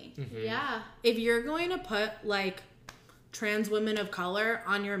 hire me. Yeah. If you're going to put like trans women of color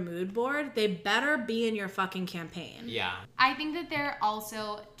on your mood board, they better be in your fucking campaign. Yeah. I think that they're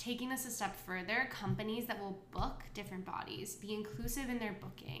also taking this a step further. Companies that will book different bodies, be inclusive in their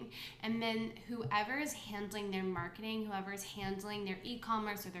booking, and then whoever is handling their marketing, whoever is handling their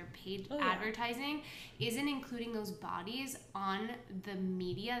e-commerce or their paid advertising, isn't including those bodies on the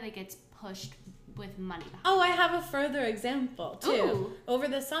media that gets pushed with money behind. Oh, I have a further example too. Ooh. Over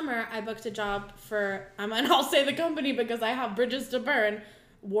the summer, I booked a job for, and I'll say the company because I have bridges to burn,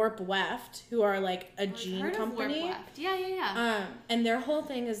 Warp Weft, who are like a jean Heard company. Of Warp Left. Yeah. And their whole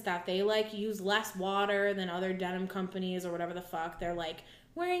thing is that they like use less water than other denim companies or whatever the fuck. They're like,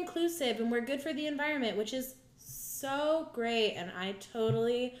 we're inclusive and we're good for the environment, which is so great. And I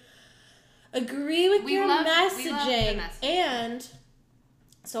totally agree with We your love the messaging. messaging. And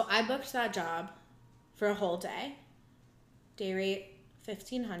so I booked that job for a whole day. Day rate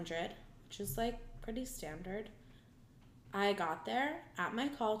 $1,500, which is like pretty standard. I got there at my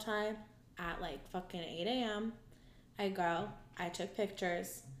call time at like fucking 8 a.m. I took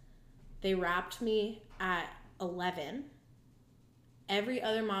pictures. They wrapped me at 11. Every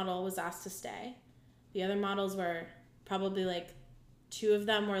other model was asked to stay. The other models were probably like, 2 of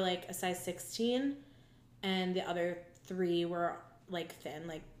them were like a size 16, and the other 3 were like thin,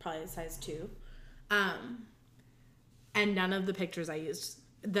 like probably a size 2. And none of the pictures I used,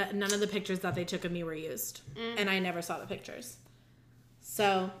 none of the pictures that they took of me were used. And I never saw the pictures.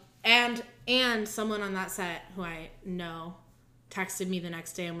 So, and someone on that set who I know texted me the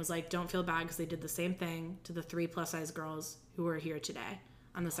next day and was like, don't feel bad because they did the same thing to the 3 plus size girls who were here today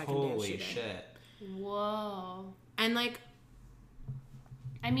on the second day of Holy shooting. shit. Whoa. And like,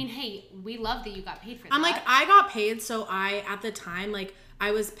 I mean, hey, we love that you got paid for that. I'm like, I got paid, so I, at the time, like, I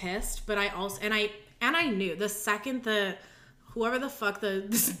was pissed, but I also, and I knew the second whoever the fuck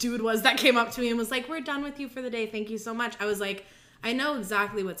this dude was that came up to me and was like, we're done with you for the day, thank you so much. I was like, I know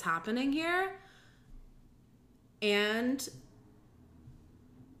exactly what's happening here, and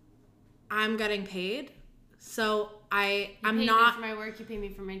I'm getting paid, so I'm pay not, me for my work, you pay me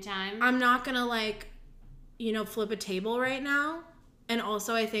for my time. I'm not gonna like, flip a table right now. And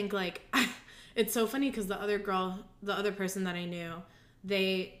also I think like, it's so funny because the other person that I knew,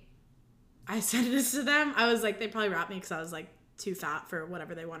 I said this to them. I was like, they probably wrapped me because I was like too fat for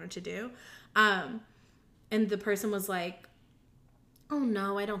whatever they wanted to do. And the person was like, oh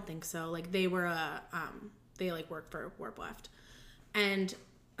no, I don't think so. Like they were, they like work for Warp Left. And,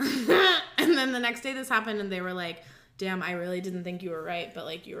 and then the next day this happened and they were like, damn, I really didn't think you were right, but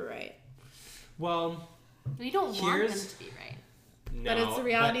like you were right. Well, We don't want them to be right. no. But it's the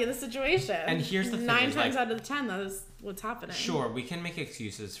reality of the situation. And here's the thing, 9 is, times like, out of the 10, that is what's happening. Sure, we can make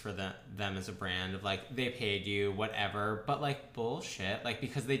excuses for them as a brand of like, they paid you, whatever, but like bullshit, like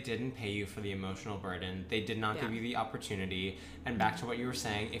because they didn't pay you for the emotional burden, they did not give you the opportunity, and back to what you were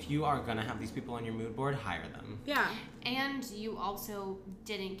saying, if you are gonna have these people on your mood board, hire them. Yeah. And you also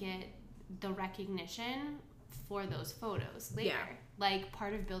didn't get the recognition for those photos later. Yeah. Like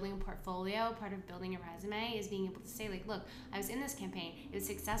part of building a portfolio, part of building a resume is being able to say like, look, I was in this campaign. It was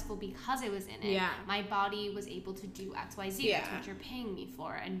successful because I was in it. Yeah. My body was able to do X, Y, Z. Yeah. That's what you're paying me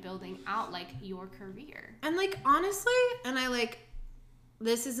for, and building out like your career. And like honestly, and I like,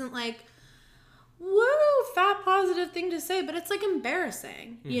 this isn't like, woo, fat positive thing to say, but it's like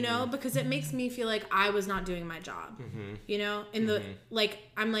embarrassing, you know, because it makes me feel like I was not doing my job, you know, in the, like,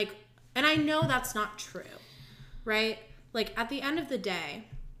 I'm like, and I know that's not true, right? Like, at the end of the day,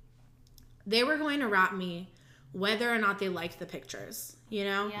 they were going to wrap me whether or not they liked the pictures, you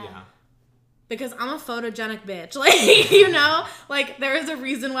know? Yeah. Because I'm a photogenic bitch, like, you know? Like, there is a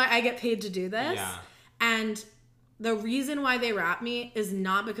reason why I get paid to do this. Yeah. And the reason why they wrap me is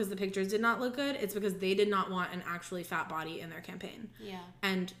not because the pictures did not look good. It's because they did not want an actually fat body in their campaign. Yeah.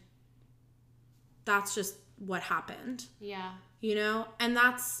 And that's just what happened. Yeah. You know? And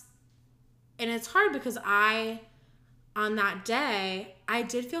it's hard because on that day, I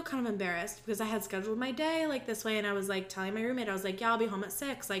did feel kind of embarrassed because I had scheduled my day like this way. And I was like telling my roommate, I was like, yeah, I'll be home at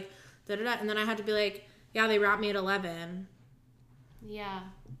 6. Like, da-da-da. And then I had to be like, yeah, they wrapped me at 11. Yeah.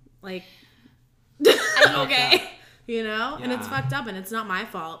 Like, I okay. You know? Yeah. And it's fucked up and it's not my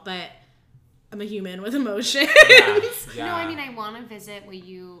fault, but I'm a human with emotions. Yeah. No, I mean, I want to visit what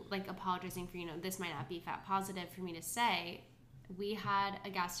you, like, apologizing for, you know, this might not be fat positive for me to say. We had a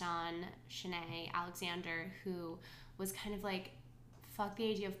guest on, Shanae Alexander, who was kind of like, fuck the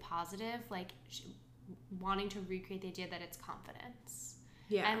idea of positive, like, wanting to recreate the idea that it's confidence.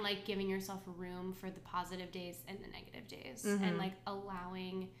 Yeah. And, like, giving yourself room for the positive days and the negative days. And, like,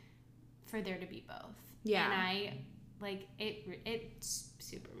 allowing for there to be both. Yeah. And I, like, it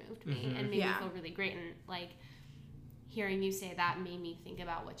super moved me and made me feel really great. And, like, hearing you say that made me think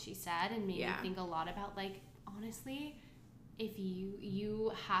about what she said and made me think a lot about, like, honestly, if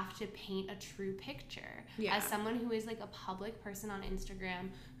you have to paint a true picture as someone who is like a public person on Instagram,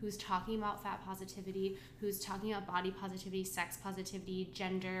 who's talking about fat positivity, who's talking about body positivity, sex positivity,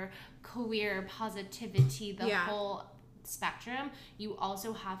 gender, queer positivity, the whole spectrum, you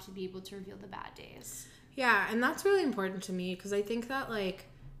also have to be able to reveal the bad days. Yeah, and that's really important to me because I think that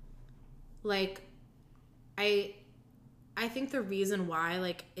I think the reason why,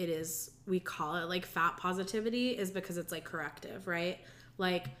 like, it is, we call it, like, fat positivity is because it's, like, corrective, right?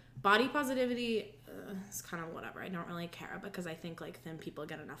 Like, body positivity is kind of whatever. I don't really care because I think, like, thin people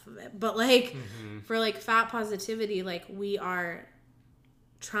get enough of it. But, like, for, like, fat positivity, like, we are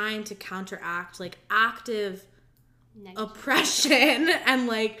trying to counteract, like, active oppression and,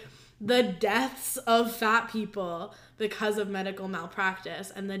 like, the deaths of fat people because of medical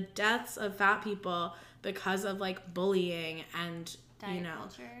malpractice and the deaths of fat people because of, like, bullying and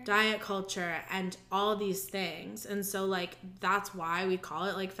diet culture and all these things. And so, like, that's why we call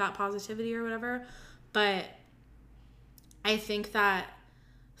it, like, fat positivity or whatever. But I think that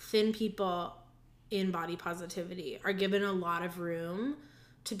thin people in body positivity are given a lot of room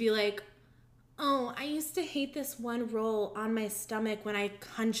to be like, oh, I used to hate this one roll on my stomach when I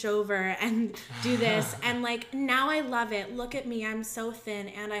hunch over and do this. And, like, now I love it. Look at me. I'm so thin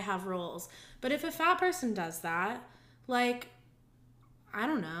and I have rolls. But if a fat person does that, like, I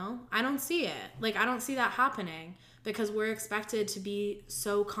don't know. I don't see it. Like, I don't see that happening because we're expected to be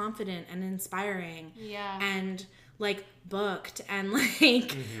so confident and inspiring. Yeah. And, like, booked and,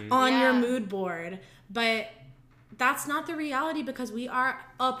 like, on your mood board. But that's not the reality because we are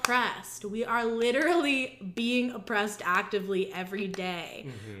oppressed. We are literally being oppressed actively every day.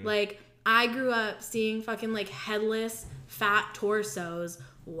 Like, I grew up seeing fucking, like, headless, fat torsos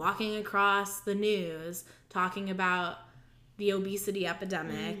walking across the news talking about the obesity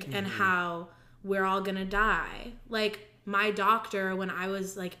epidemic and how we're all gonna die. Like, my doctor, when I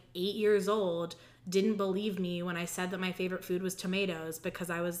was, like, 8 years old, didn't believe me when I said that my favorite food was tomatoes because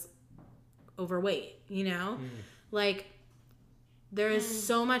I was overweight, you know? Like, there is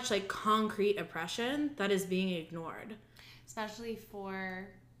so much, like, concrete oppression that is being ignored. Especially for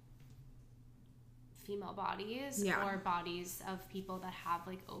female bodies or bodies of people that have,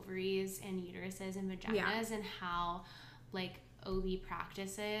 like, ovaries and uteruses and vaginas and how, like, OB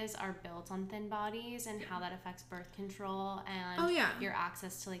practices are built on thin bodies and how that affects birth control and your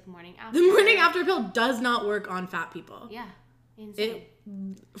access to, like, morning after. The morning after pill does not work on fat people. Yeah. Insane.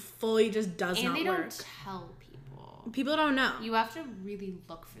 It fully just does not work. And they don't tell people. People don't know. You have to really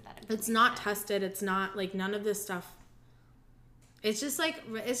look for that information. It's not tested. It's not, like, none of this stuff. It's just, like,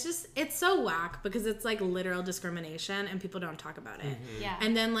 it's so whack because it's, like, literal discrimination and people don't talk about it. Yeah.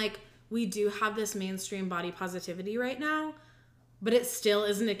 And then, like, we do have this mainstream body positivity right now, but it still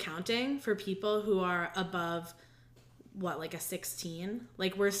isn't accounting for people who are above, what, like a 16?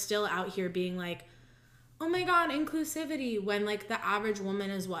 Like, we're still out here being like, oh my God, inclusivity, when, like, the average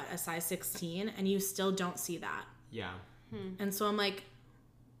woman is, what, a size 16, and you still don't see that. Yeah. And so I'm like,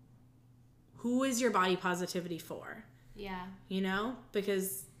 who is your body positivity for? Yeah. You know?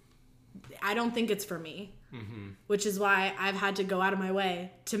 Because I don't think it's for me. Which is why I've had to go out of my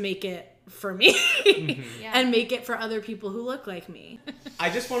way to make it for me Yeah. and make it for other people who look like me. I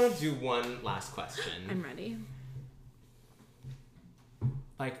just want to do one last question. I'm ready.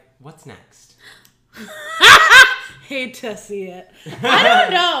 Like, what's next? Hate to see it. I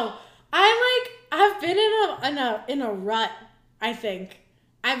don't know. I've been in a rut, I think.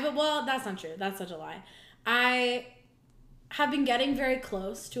 Well, that's not true. That's such a lie. I have been getting very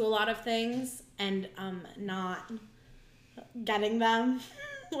close to a lot of things and not getting them,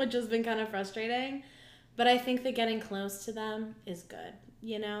 which has been kind of frustrating. But I think that getting close to them is good,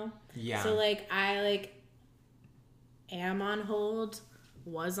 you know? Yeah. So like I am on hold,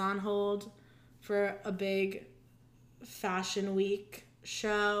 was on hold for a big fashion week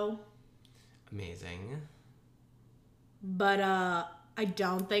show. Amazing. But I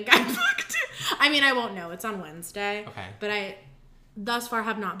don't think I booked it. I mean, I won't know. It's on Wednesday. Okay. But I thus far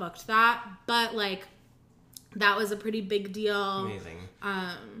have not booked that. But like that was a pretty big deal. Amazing.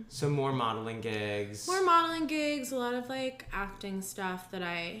 So more modeling gigs. More modeling gigs, a lot of like acting stuff that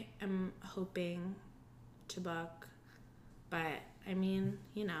I am hoping to book. But I mean,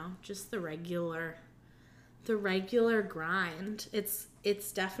 you know, just the regular grind.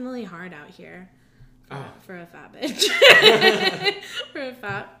 It's definitely hard out here for a fat bitch. For a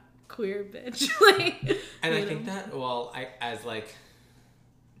fat queer bitch. And I think that,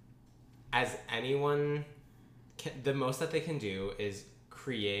 as anyone the most that they can do is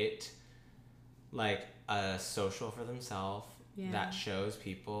create like a social for themselves that shows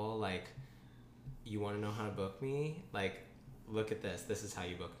people like, you want to know how to book me? Like, look at this. This is how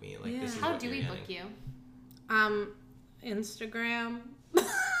you book me. Like, this is How what do you're we getting. book you? Instagram.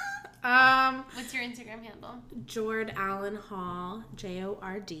 What's your Instagram handle? Jord Allen Hall,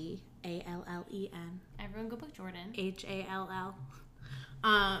 JordAllen Everyone go book Jordan. HALL.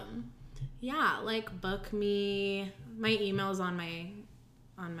 Yeah, like book me. My email's on my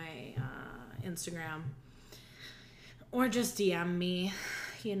Instagram, or just DM me.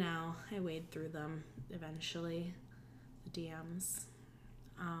 You know, I wade through them eventually. The DMs.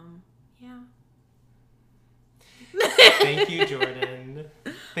 Yeah. Thank you, Jordan.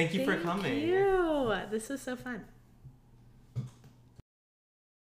 Thank you for coming. Thank you. This was so fun.